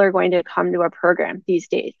many people are going to come to a program these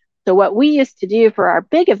days. So what we used to do for our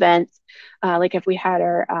big events, like if we had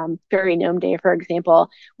our Fairy Gnome Day, for example,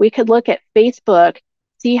 we could look at Facebook,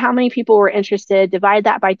 see how many people were interested, divide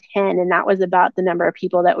that by 10, and that was about the number of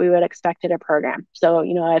people that we would expect at a program. So,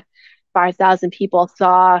 if 5,000 people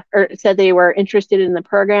saw or said they were interested in the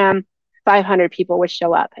program, 500 people would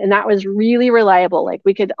show up. And that was really reliable. Like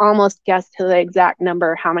we could almost guess to the exact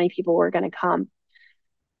number how many people were going to come.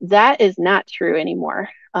 That is not true anymore.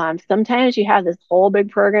 Sometimes you have this whole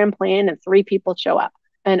big program planned and 3 people show up.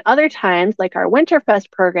 And other times, like our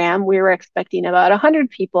Winterfest program, we were expecting about 100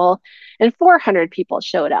 people and 400 people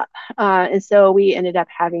showed up. And so we ended up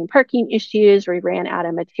having parking issues. We ran out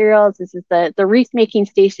of materials. This is the wreath making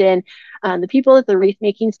station. The people at the wreath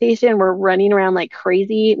making station were running around like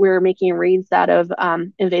crazy. We were making wreaths out of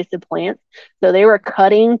invasive plants. So they were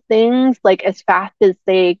cutting things like as fast as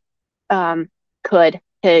they could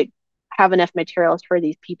to have enough materials for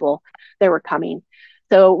these people that were coming.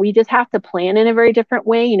 So we just have to plan in a very different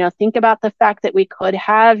way. Think about the fact that we could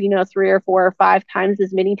have, 3 or 4 or 5 times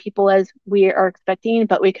as many people as we are expecting,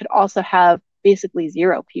 but we could also have basically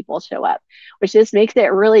 0 people show up, which just makes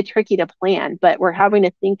it really tricky to plan. But we're having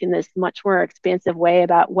to think in this much more expansive way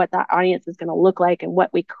about what that audience is going to look like and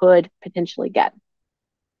what we could potentially get.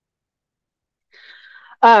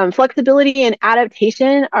 Flexibility and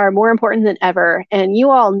adaptation are more important than ever. And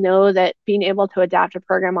you all know that being able to adapt a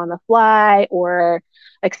program on the fly or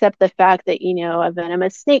accept the fact that, a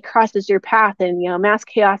venomous snake crosses your path and, mass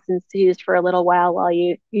chaos ensues for a little while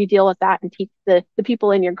you deal with that and teach the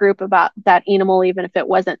people in your group about that animal, even if it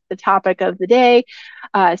wasn't the topic of the day.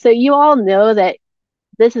 So you all know that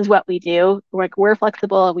this is what we do. We're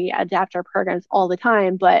flexible. We adapt our programs all the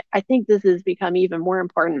time. But I think this has become even more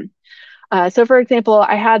important. So for example,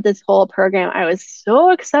 I had this whole program I was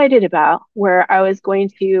so excited about where I was going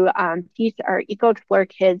to teach our EcoExplore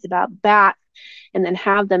kids about bats and then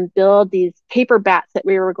have them build these paper bats that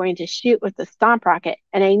we were going to shoot with the stomp rocket.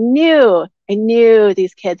 And I knew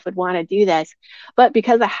these kids would want to do this. But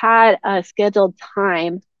because I had a scheduled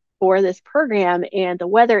time for this program and the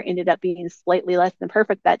weather ended up being slightly less than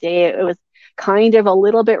perfect that day, it was kind of a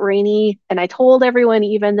little bit rainy. And I told everyone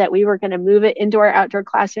even that we were going to move it into our outdoor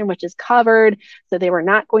classroom, which is covered, so they were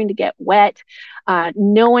not going to get wet.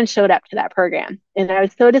 No one showed up to that program. And I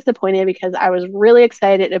was so disappointed because I was really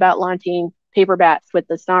excited about launching paper bats with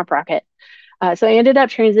the stomp rocket. So I ended up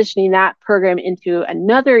transitioning that program into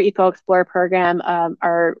another EcoExplore program,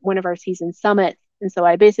 one of our season summits. And so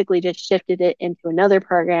I basically just shifted it into another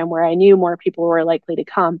program where I knew more people were likely to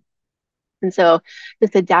come. And so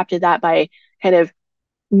just adapted that by kind of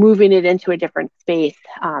moving it into a different space.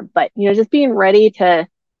 But, just being ready to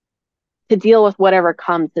deal with whatever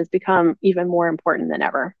comes has become even more important than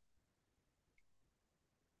ever.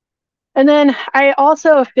 And then I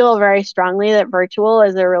also feel very strongly that virtual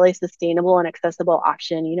is a really sustainable and accessible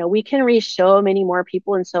option. We can reach so many more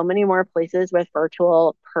people in so many more places with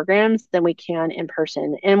virtual programs than we can in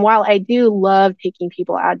person. And while I do love taking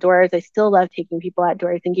people outdoors, I still love taking people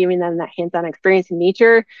outdoors and giving them that hands-on experience in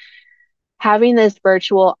nature. Having this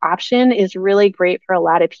virtual option is really great for a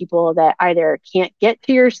lot of people that either can't get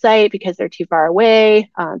to your site because they're too far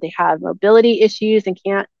away, they have mobility issues and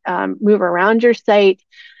can't move around your site.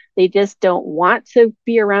 They just don't want to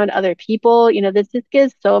be around other people. This just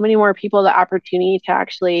gives so many more people the opportunity to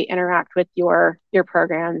actually interact with your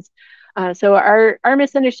programs. So our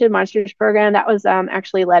Misunderstood Monsters program, that was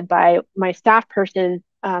actually led by my staff person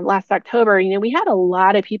last October. We had a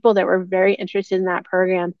lot of people that were very interested in that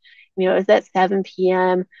program. It was at 7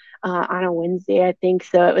 p.m. On a Wednesday, I think.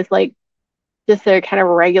 So it was like just a kind of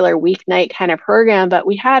regular weeknight kind of program, but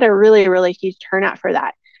we had a really, really huge turnout for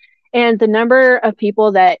that. And the number of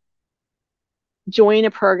people that join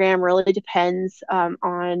a program really depends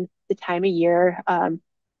on the time of year. I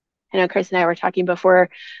know Chris and I were talking before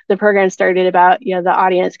the program started about, the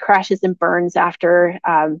audience crashes and burns after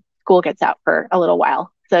school gets out for a little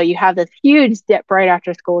while. So you have this huge dip right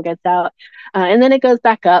after school gets out, and then it goes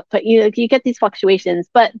back up. But you get these fluctuations.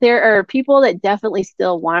 But there are people that definitely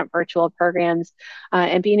still want virtual programs,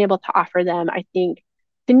 and being able to offer them, I think,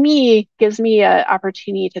 to me, gives me an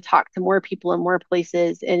opportunity to talk to more people in more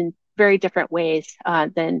places in very different ways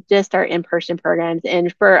than just our in-person programs.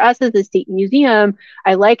 And for us as a state museum,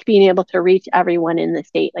 I like being able to reach everyone in the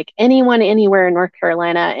state, like anyone anywhere in North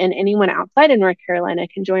Carolina and anyone outside of North Carolina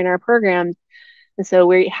can join our programs. And so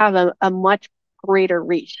we have a much greater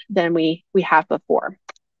reach than we have before.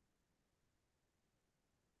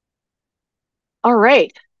 All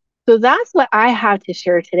right. So that's what I have to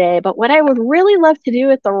share today. But what I would really love to do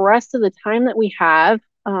with the rest of the time that we have,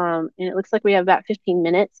 and it looks like we have about 15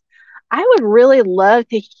 minutes, I would really love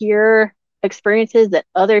to hear experiences that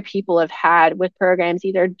other people have had with programs,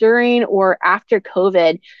 either during or after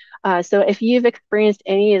COVID. So if you've experienced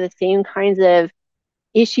any of the same kinds of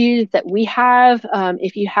issues that we have,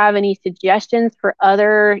 if you have any suggestions for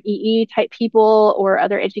other EE type people or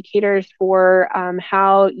other educators for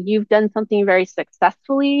how you've done something very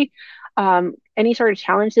successfully, any sort of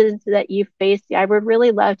challenges that you've faced, I would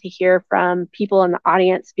really love to hear from people in the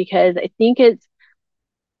audience, because I think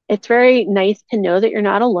it's very nice to know that you're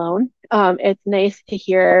not alone. It's nice to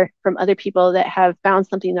hear from other people that have found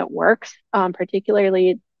something that works,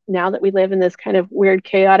 particularly now that we live in this kind of weird,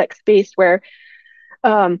 chaotic space where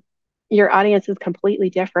your audience is completely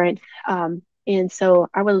different. And so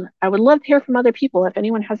I would love to hear from other people if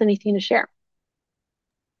anyone has anything to share.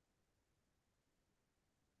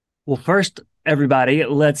 Well, first, everybody,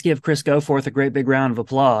 let's give Chris Goforth a great big round of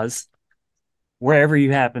applause wherever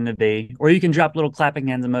you happen to be, or you can drop little clapping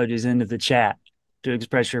hands emojis into the chat to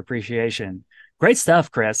express your appreciation. Great stuff,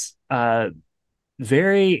 Chris. Very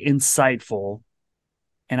insightful.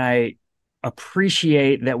 And I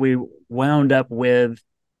appreciate that we wound up with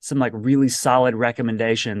some like really solid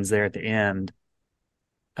recommendations there at the end,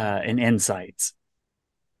 and insights.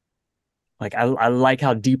 Like I like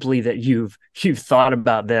how deeply that you've thought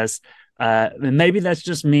about this. And maybe that's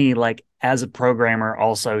just me, like as a programmer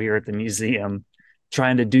also here at the museum,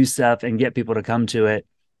 trying to do stuff and get people to come to it,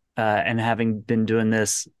 and having been doing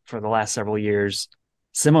this for the last several years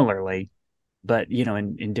similarly, but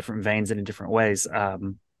in different veins and in different ways.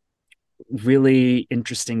 Really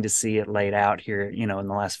interesting to see it laid out here, in the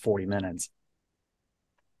last 40 minutes.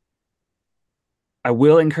 I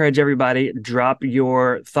will encourage everybody, drop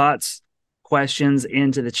your thoughts, questions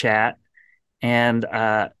into the chat. And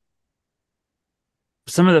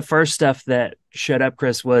some of the first stuff that showed up,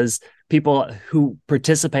 Chris, was people who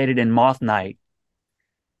participated in Moth Night,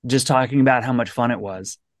 just talking about how much fun it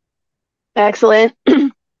was. Excellent.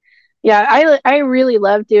 Yeah, I really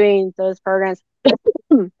love doing those programs.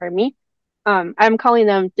 Pardon me. I'm calling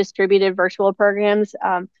them distributed virtual programs.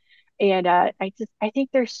 And I think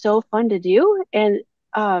they're so fun to do. And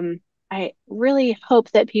I really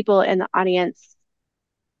hope that people in the audience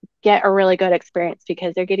get a really good experience,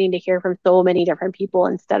 because they're getting to hear from so many different people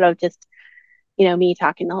instead of just, me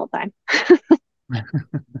talking the whole time.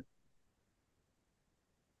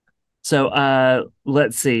 So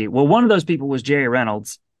let's see. Well, one of those people was Jerry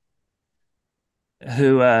Reynolds,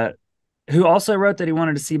 who also wrote that he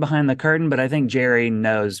wanted to see behind the curtain, but I think Jerry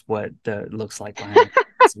knows what it looks like behind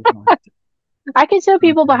the curtain. I can show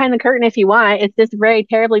people behind the curtain if you want. It's just very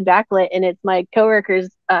terribly backlit, and it's my coworker's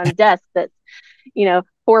desk that's,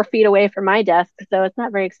 4 feet away from my desk, so it's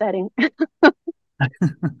not very exciting.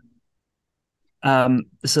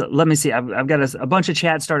 So let me see. I've got a bunch of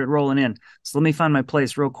chat started rolling in, so let me find my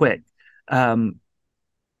place real quick.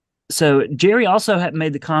 So Jerry also had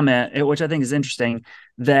made the comment, which I think is interesting,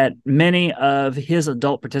 that many of his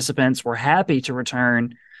adult participants were happy to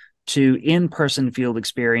return to in-person field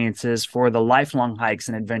experiences for the lifelong hikes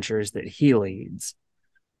and adventures that he leads,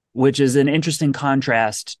 which is an interesting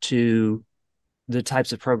contrast to the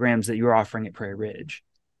types of programs that you're offering at Prairie Ridge.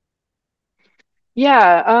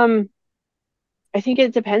 Yeah, I think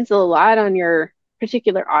it depends a lot on your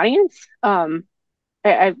particular audience.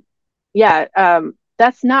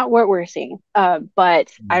 That's not what we're seeing,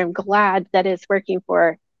 but I'm glad that it's working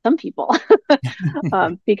for some people.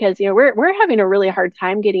 Because we're having a really hard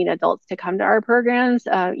time getting adults to come to our programs.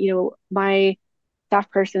 My staff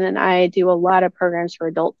person and I do a lot of programs for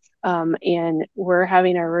adults, and we're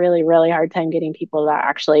having a really, really hard time getting people to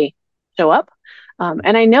actually show up.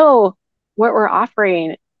 And I know what we're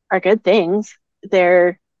offering are good things.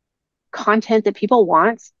 They're content that people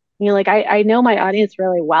want. I know my audience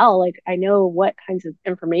really well. Like, I know what kinds of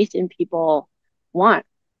information people want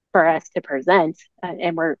for us to present,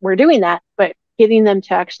 and we're doing that, but getting them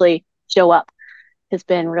to actually show up has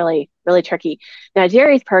been really, really tricky. Now,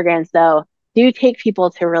 Jerry's programs, though, do take people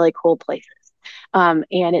to really cool places. And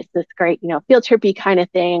it's this great, field trippy kind of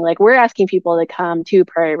thing. Like we're asking people to come to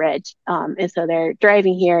Prairie Ridge. And so they're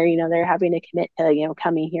driving here, they're having to commit to,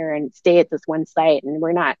 coming here and stay at this one site. And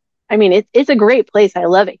we're not, I mean, it's a great place. I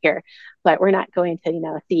love it here, but we're not going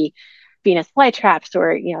to, see Venus flytraps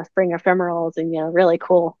or, spring ephemerals and, really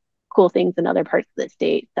cool things in other parts of the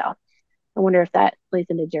state. So I wonder if that plays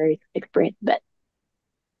into Jerry's experience a bit.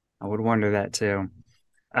 I would wonder that too.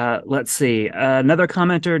 Let's see. Another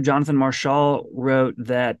commenter, Jonathan Marshall, wrote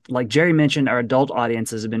that, like Jerry mentioned, our adult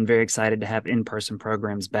audiences have been very excited to have in-person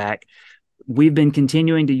programs back. We've been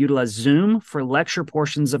continuing to utilize Zoom for lecture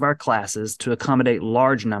portions of our classes to accommodate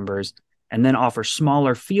large numbers and then offer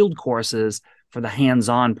smaller field courses for the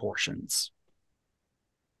hands-on portions.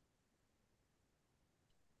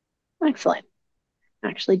 Excellent.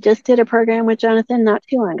 Actually just did a program with Jonathan not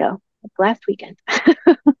too long ago, last weekend.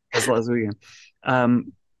 That's last weekend.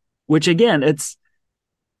 Which again, it's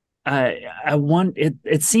I want it.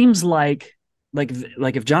 It seems like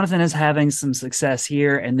if Jonathan is having some success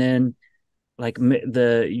here, and then like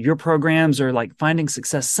your programs are like finding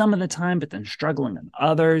success some of the time, but then struggling in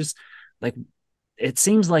others. Like it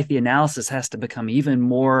seems like the analysis has to become even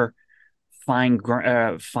more fine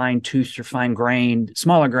toothed or fine grained,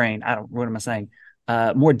 smaller grained. What am I saying?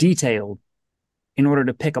 More detailed in order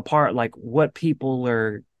to pick apart like what people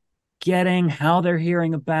are getting, how they're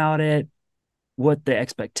hearing about it, what the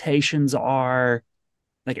expectations are,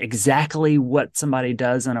 like exactly what somebody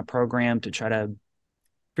does in a program to try to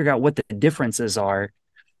figure out what the differences are.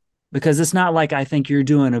 Because it's not like I think you're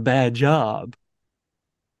doing a bad job.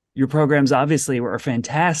 Your programs obviously are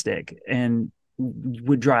fantastic and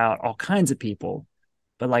would draw out all kinds of people,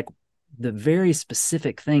 but like the very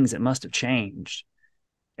specific things that must have changed,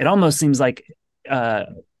 it almost seems like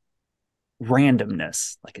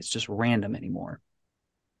randomness, like it's just random anymore.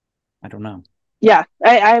 I don't know. Yeah,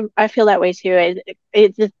 I feel that way too.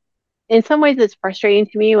 It just in some ways it's frustrating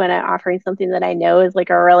to me when I'm offering something that I know is like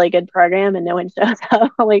a really good program and no one shows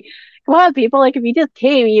up. I'm like, come on, people! Like if you just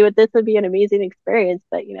came, this would be an amazing experience.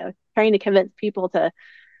 But trying to convince people to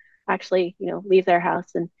actually leave their house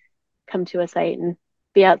and come to a site and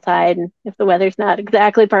be outside, and if the weather's not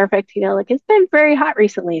exactly perfect, like it's been very hot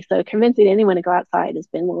recently, so convincing anyone to go outside has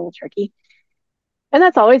been a little tricky. And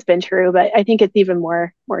that's always been true, but I think it's even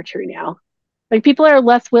more true now. Like people are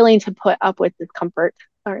less willing to put up with discomfort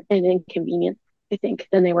and inconvenience, I think,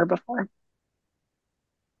 than they were before.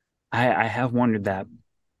 I have wondered that.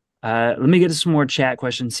 Let me get to some more chat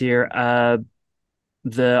questions here.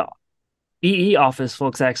 The EE office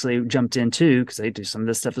folks actually jumped in too because they do some of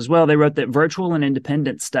this stuff as well. They wrote that virtual and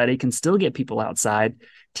independent study can still get people outside.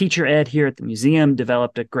 Teacher Ed here at the museum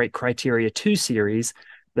developed a great Criteria 2 series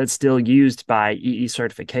that's still used by EE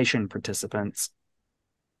certification participants.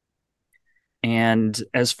 And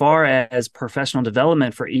as far as professional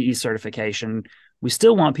development for EE certification, we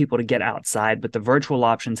still want people to get outside, but the virtual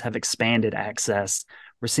options have expanded access.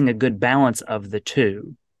 We're seeing a good balance of the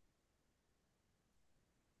two.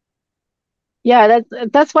 Yeah,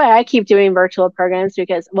 that's why I keep doing virtual programs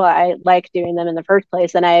because, well, I like doing them in the first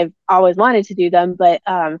place, and I've always wanted to do them. But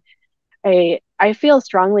I feel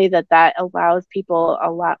strongly that allows people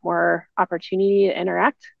a lot more opportunity to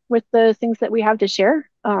interact with the things that we have to share.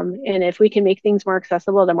 And if we can make things more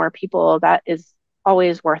accessible to more people, that is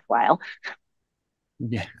always worthwhile.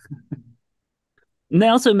 Yeah. And they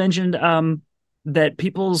also mentioned that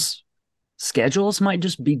people's schedules might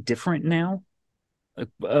just be different now.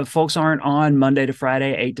 Folks aren't on Monday to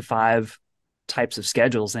Friday, 8 to 5 types of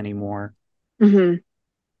schedules anymore. Mm-hmm.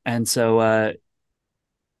 And so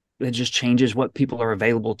it just changes what people are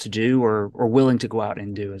available to do or willing to go out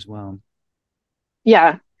and do as well.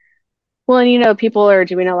 Yeah. Well, and people are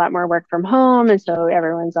doing a lot more work from home, and so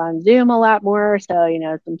everyone's on Zoom a lot more. So,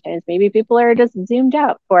 sometimes maybe people are just zoomed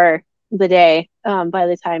out for the day by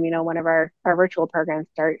the time, one of our virtual programs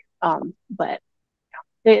start. But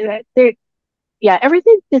they yeah,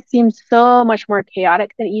 everything just seems so much more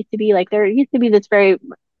chaotic than it used to be. Like there used to be this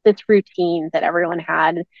routine that everyone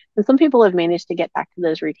had. And some people have managed to get back to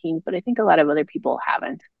those routines, but I think a lot of other people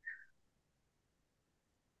haven't.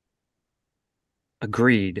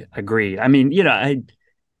 Agreed. I mean, I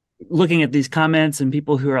looking at these comments and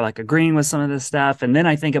people who are like agreeing with some of this stuff, and then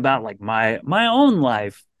I think about like my own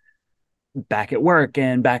life back at work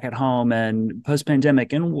and back at home and post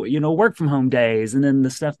pandemic and work from home days, and then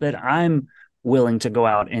the stuff that I'm willing to go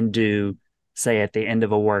out and do, say at the end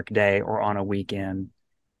of a work day or on a weekend,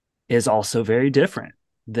 is also very different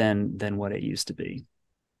than what it used to be.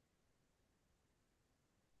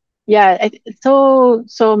 Yeah, so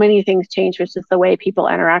many things change, which is the way people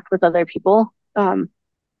interact with other people.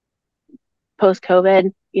 post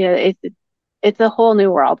COVID. It's a whole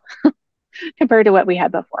new world compared to what we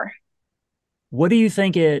had before. What do you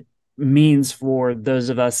think it means for those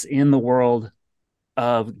of us in the world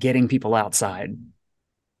of getting people outside?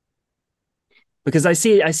 Because I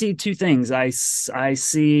see two things. I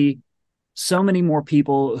see so many more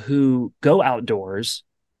people who go outdoors,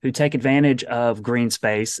 who take advantage of green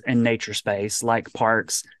space and nature space, like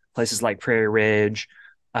parks, places like Prairie Ridge,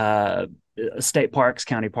 uh, state parks,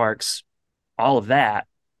 county parks, all of that.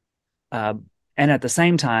 Uh, and at the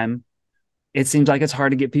same time, it seems like it's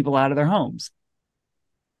hard to get people out of their homes.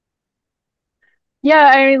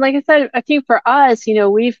 Yeah, I mean, like I said, I think for us,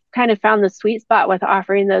 we've kind of found the sweet spot with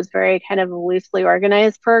offering those very kind of loosely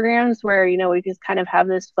organized programs where, we just kind of have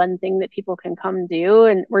this fun thing that people can come do.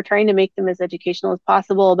 And we're trying to make them as educational as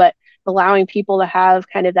possible, but allowing people to have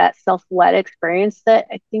kind of that self-led experience that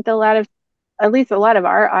I think at least a lot of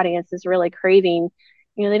our audience is really craving.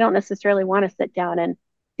 They don't necessarily want to sit down and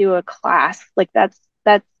do a class. Like that's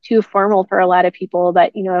too formal for a lot of people.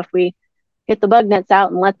 But, if we get the bug nets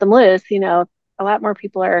out and let them loose, a lot more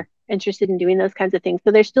people are interested in doing those kinds of things. So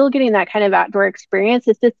they're still getting that kind of outdoor experience.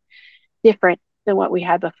 It's just different than what we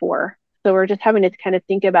had before. So we're just having to kind of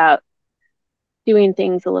think about doing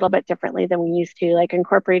things a little bit differently than we used to, like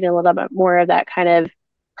incorporating a little bit more of that kind of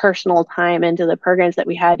personal time into the programs that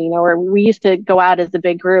we had, where we used to go out as a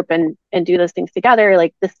big group and do those things together.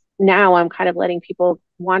 Like this now I'm kind of letting people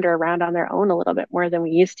wander around on their own a little bit more than we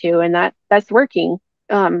used to. And that's working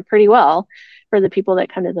pretty well for the people that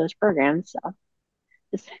come to those programs. So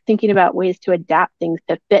just thinking about ways to adapt things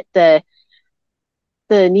to fit the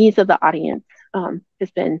needs of the audience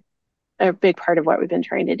has been a big part of what we've been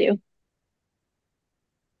trying to do.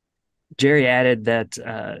 Jerry added that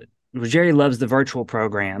Jerry loves the virtual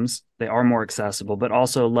programs. They are more accessible, but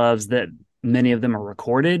also loves that many of them are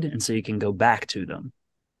recorded. And so you can go back to them,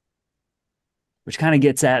 which kind of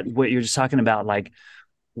gets at what you're just talking about. Like,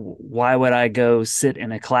 why would I go sit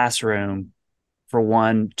in a classroom for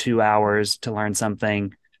 1-2 hours to learn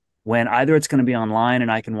something when either it's going to be online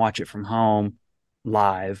and I can watch it from home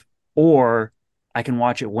live, or I can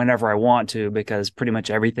watch it whenever I want to, because pretty much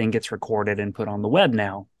everything gets recorded and put on the web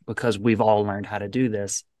now, because we've all learned how to do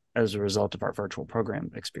this as a result of our virtual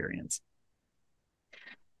program experience.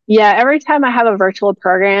 Yeah, every time I have a virtual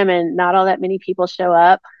program and not all that many people show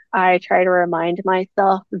up, I try to remind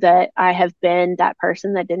myself that I have been that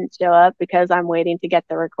person that didn't show up because I'm waiting to get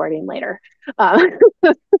the recording later. Um,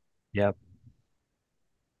 Yep.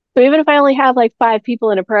 so even if I only have like 5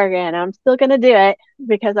 people in a program, I'm still going to do it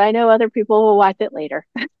because I know other people will watch it later.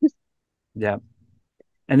 Yeah.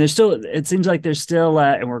 And it seems like there's still,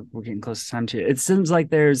 and we're getting close to time too. It seems like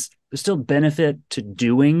there's still benefit to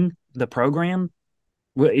doing the program,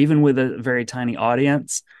 even with a very tiny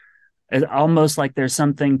audience. It's almost like there's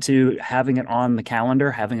something to having it on the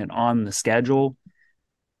calendar, having it on the schedule,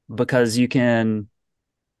 because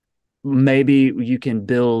maybe you can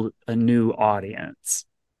build a new audience.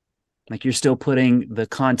 Like, you're still putting the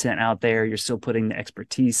content out there, you're still putting the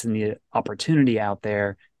expertise and the opportunity out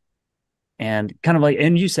there, and kind of like,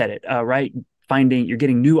 and you said it, right? You're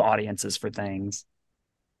getting new audiences for things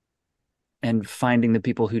and finding the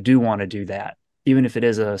people who do want to do that, even if it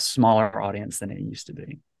is a smaller audience than it used to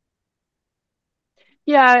be.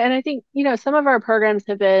 Yeah, and I think, some of our programs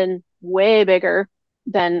have been way bigger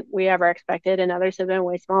than we ever expected, and others have been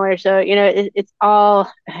way smaller. So, it's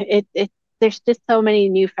all there's just so many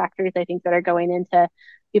new factors I think that are going into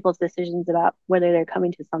people's decisions about whether they're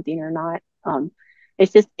coming to something or not.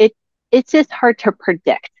 It's just hard to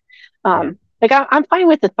predict. Yeah. Like I'm fine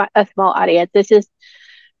with a small audience. It's just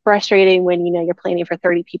frustrating when you're planning for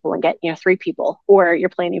 30 people and get 3 people, or you're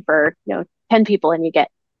planning for 10 people and you get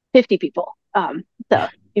 50 people. So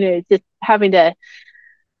it's just having to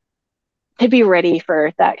be ready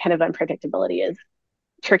for that kind of unpredictability is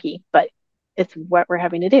tricky, but it's what we're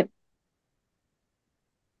having to do.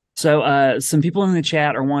 So some people in the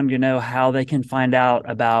chat are wanting to know how they can find out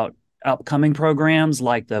about upcoming programs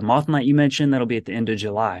like the Moth Night you mentioned that'll be at the end of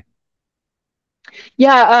July.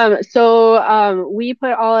 Yeah, we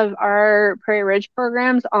put all of our Prairie Ridge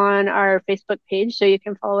programs on our Facebook page, so you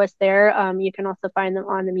can follow us there. You can also find them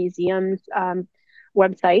on the museum's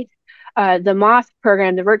website. The Moth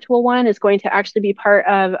program, the virtual one, is going to actually be part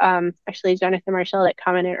of actually Jonathan Marshall that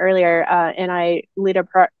commented earlier, and I lead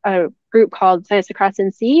a group called Science Across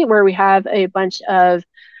NC, where we have a bunch of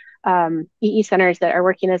EE centers that are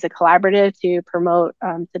working as a collaborative to promote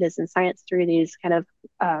citizen science through these kind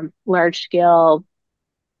of large scale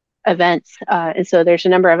events. And so there's a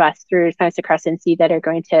number of us through Science Across NC that are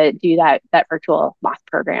going to do that virtual Moth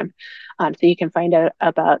program. So you can find out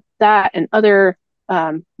about that and other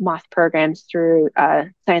moth programs through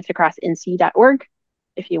scienceacrossnc.org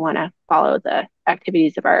if you want to follow the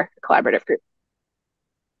activities of our collaborative group.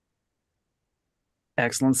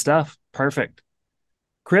 Excellent stuff. Perfect.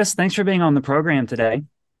 Chris, thanks for being on the program today.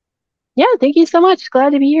 Yeah, thank you so much.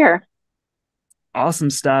 Glad to be here. Awesome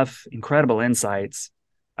stuff. Incredible insights.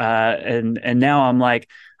 And now I'm like,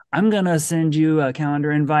 I'm gonna send you a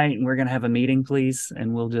calendar invite, and we're gonna have a meeting, please,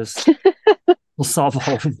 and we'll solve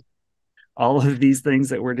all of these things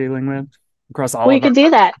that we're dealing with across all we of our. We could do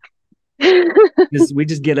that. We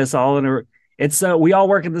just get us all in a. It's we all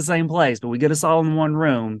work at the same place, but we get us all in one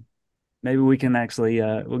room. Maybe we can actually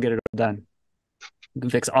we'll get it done. We can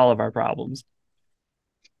fix all of our problems.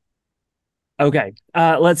 Okay,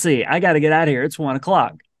 let's see. I got to get out of here. It's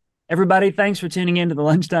 1:00. Everybody, thanks for tuning in to the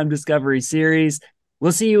Lunchtime Discovery series.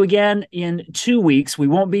 We'll see you again in 2 weeks. We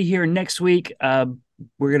won't be here next week. We're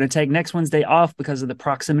going to take next Wednesday off because of the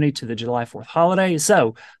proximity to the July 4th holiday.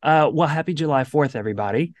 So, well, happy July 4th,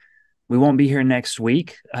 everybody. We won't be here next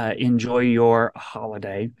week. Enjoy your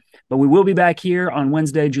holiday. But we will be back here on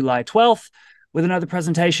Wednesday, July 12th with another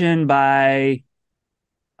presentation by,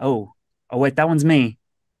 oh, wait, that one's me.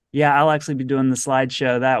 Yeah, I'll actually be doing the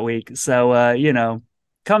slideshow that week. So,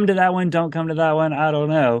 come to that one, don't come to that one. I don't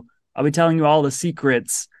know. I'll be telling you all the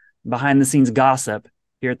secrets, behind the scenes gossip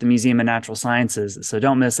here at the Museum of Natural Sciences. So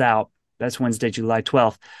don't miss out. That's Wednesday, July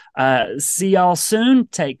 12th. See y'all soon.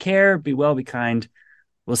 Take care. Be well, be kind.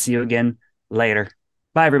 We'll see you again later.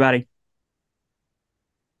 Bye, everybody.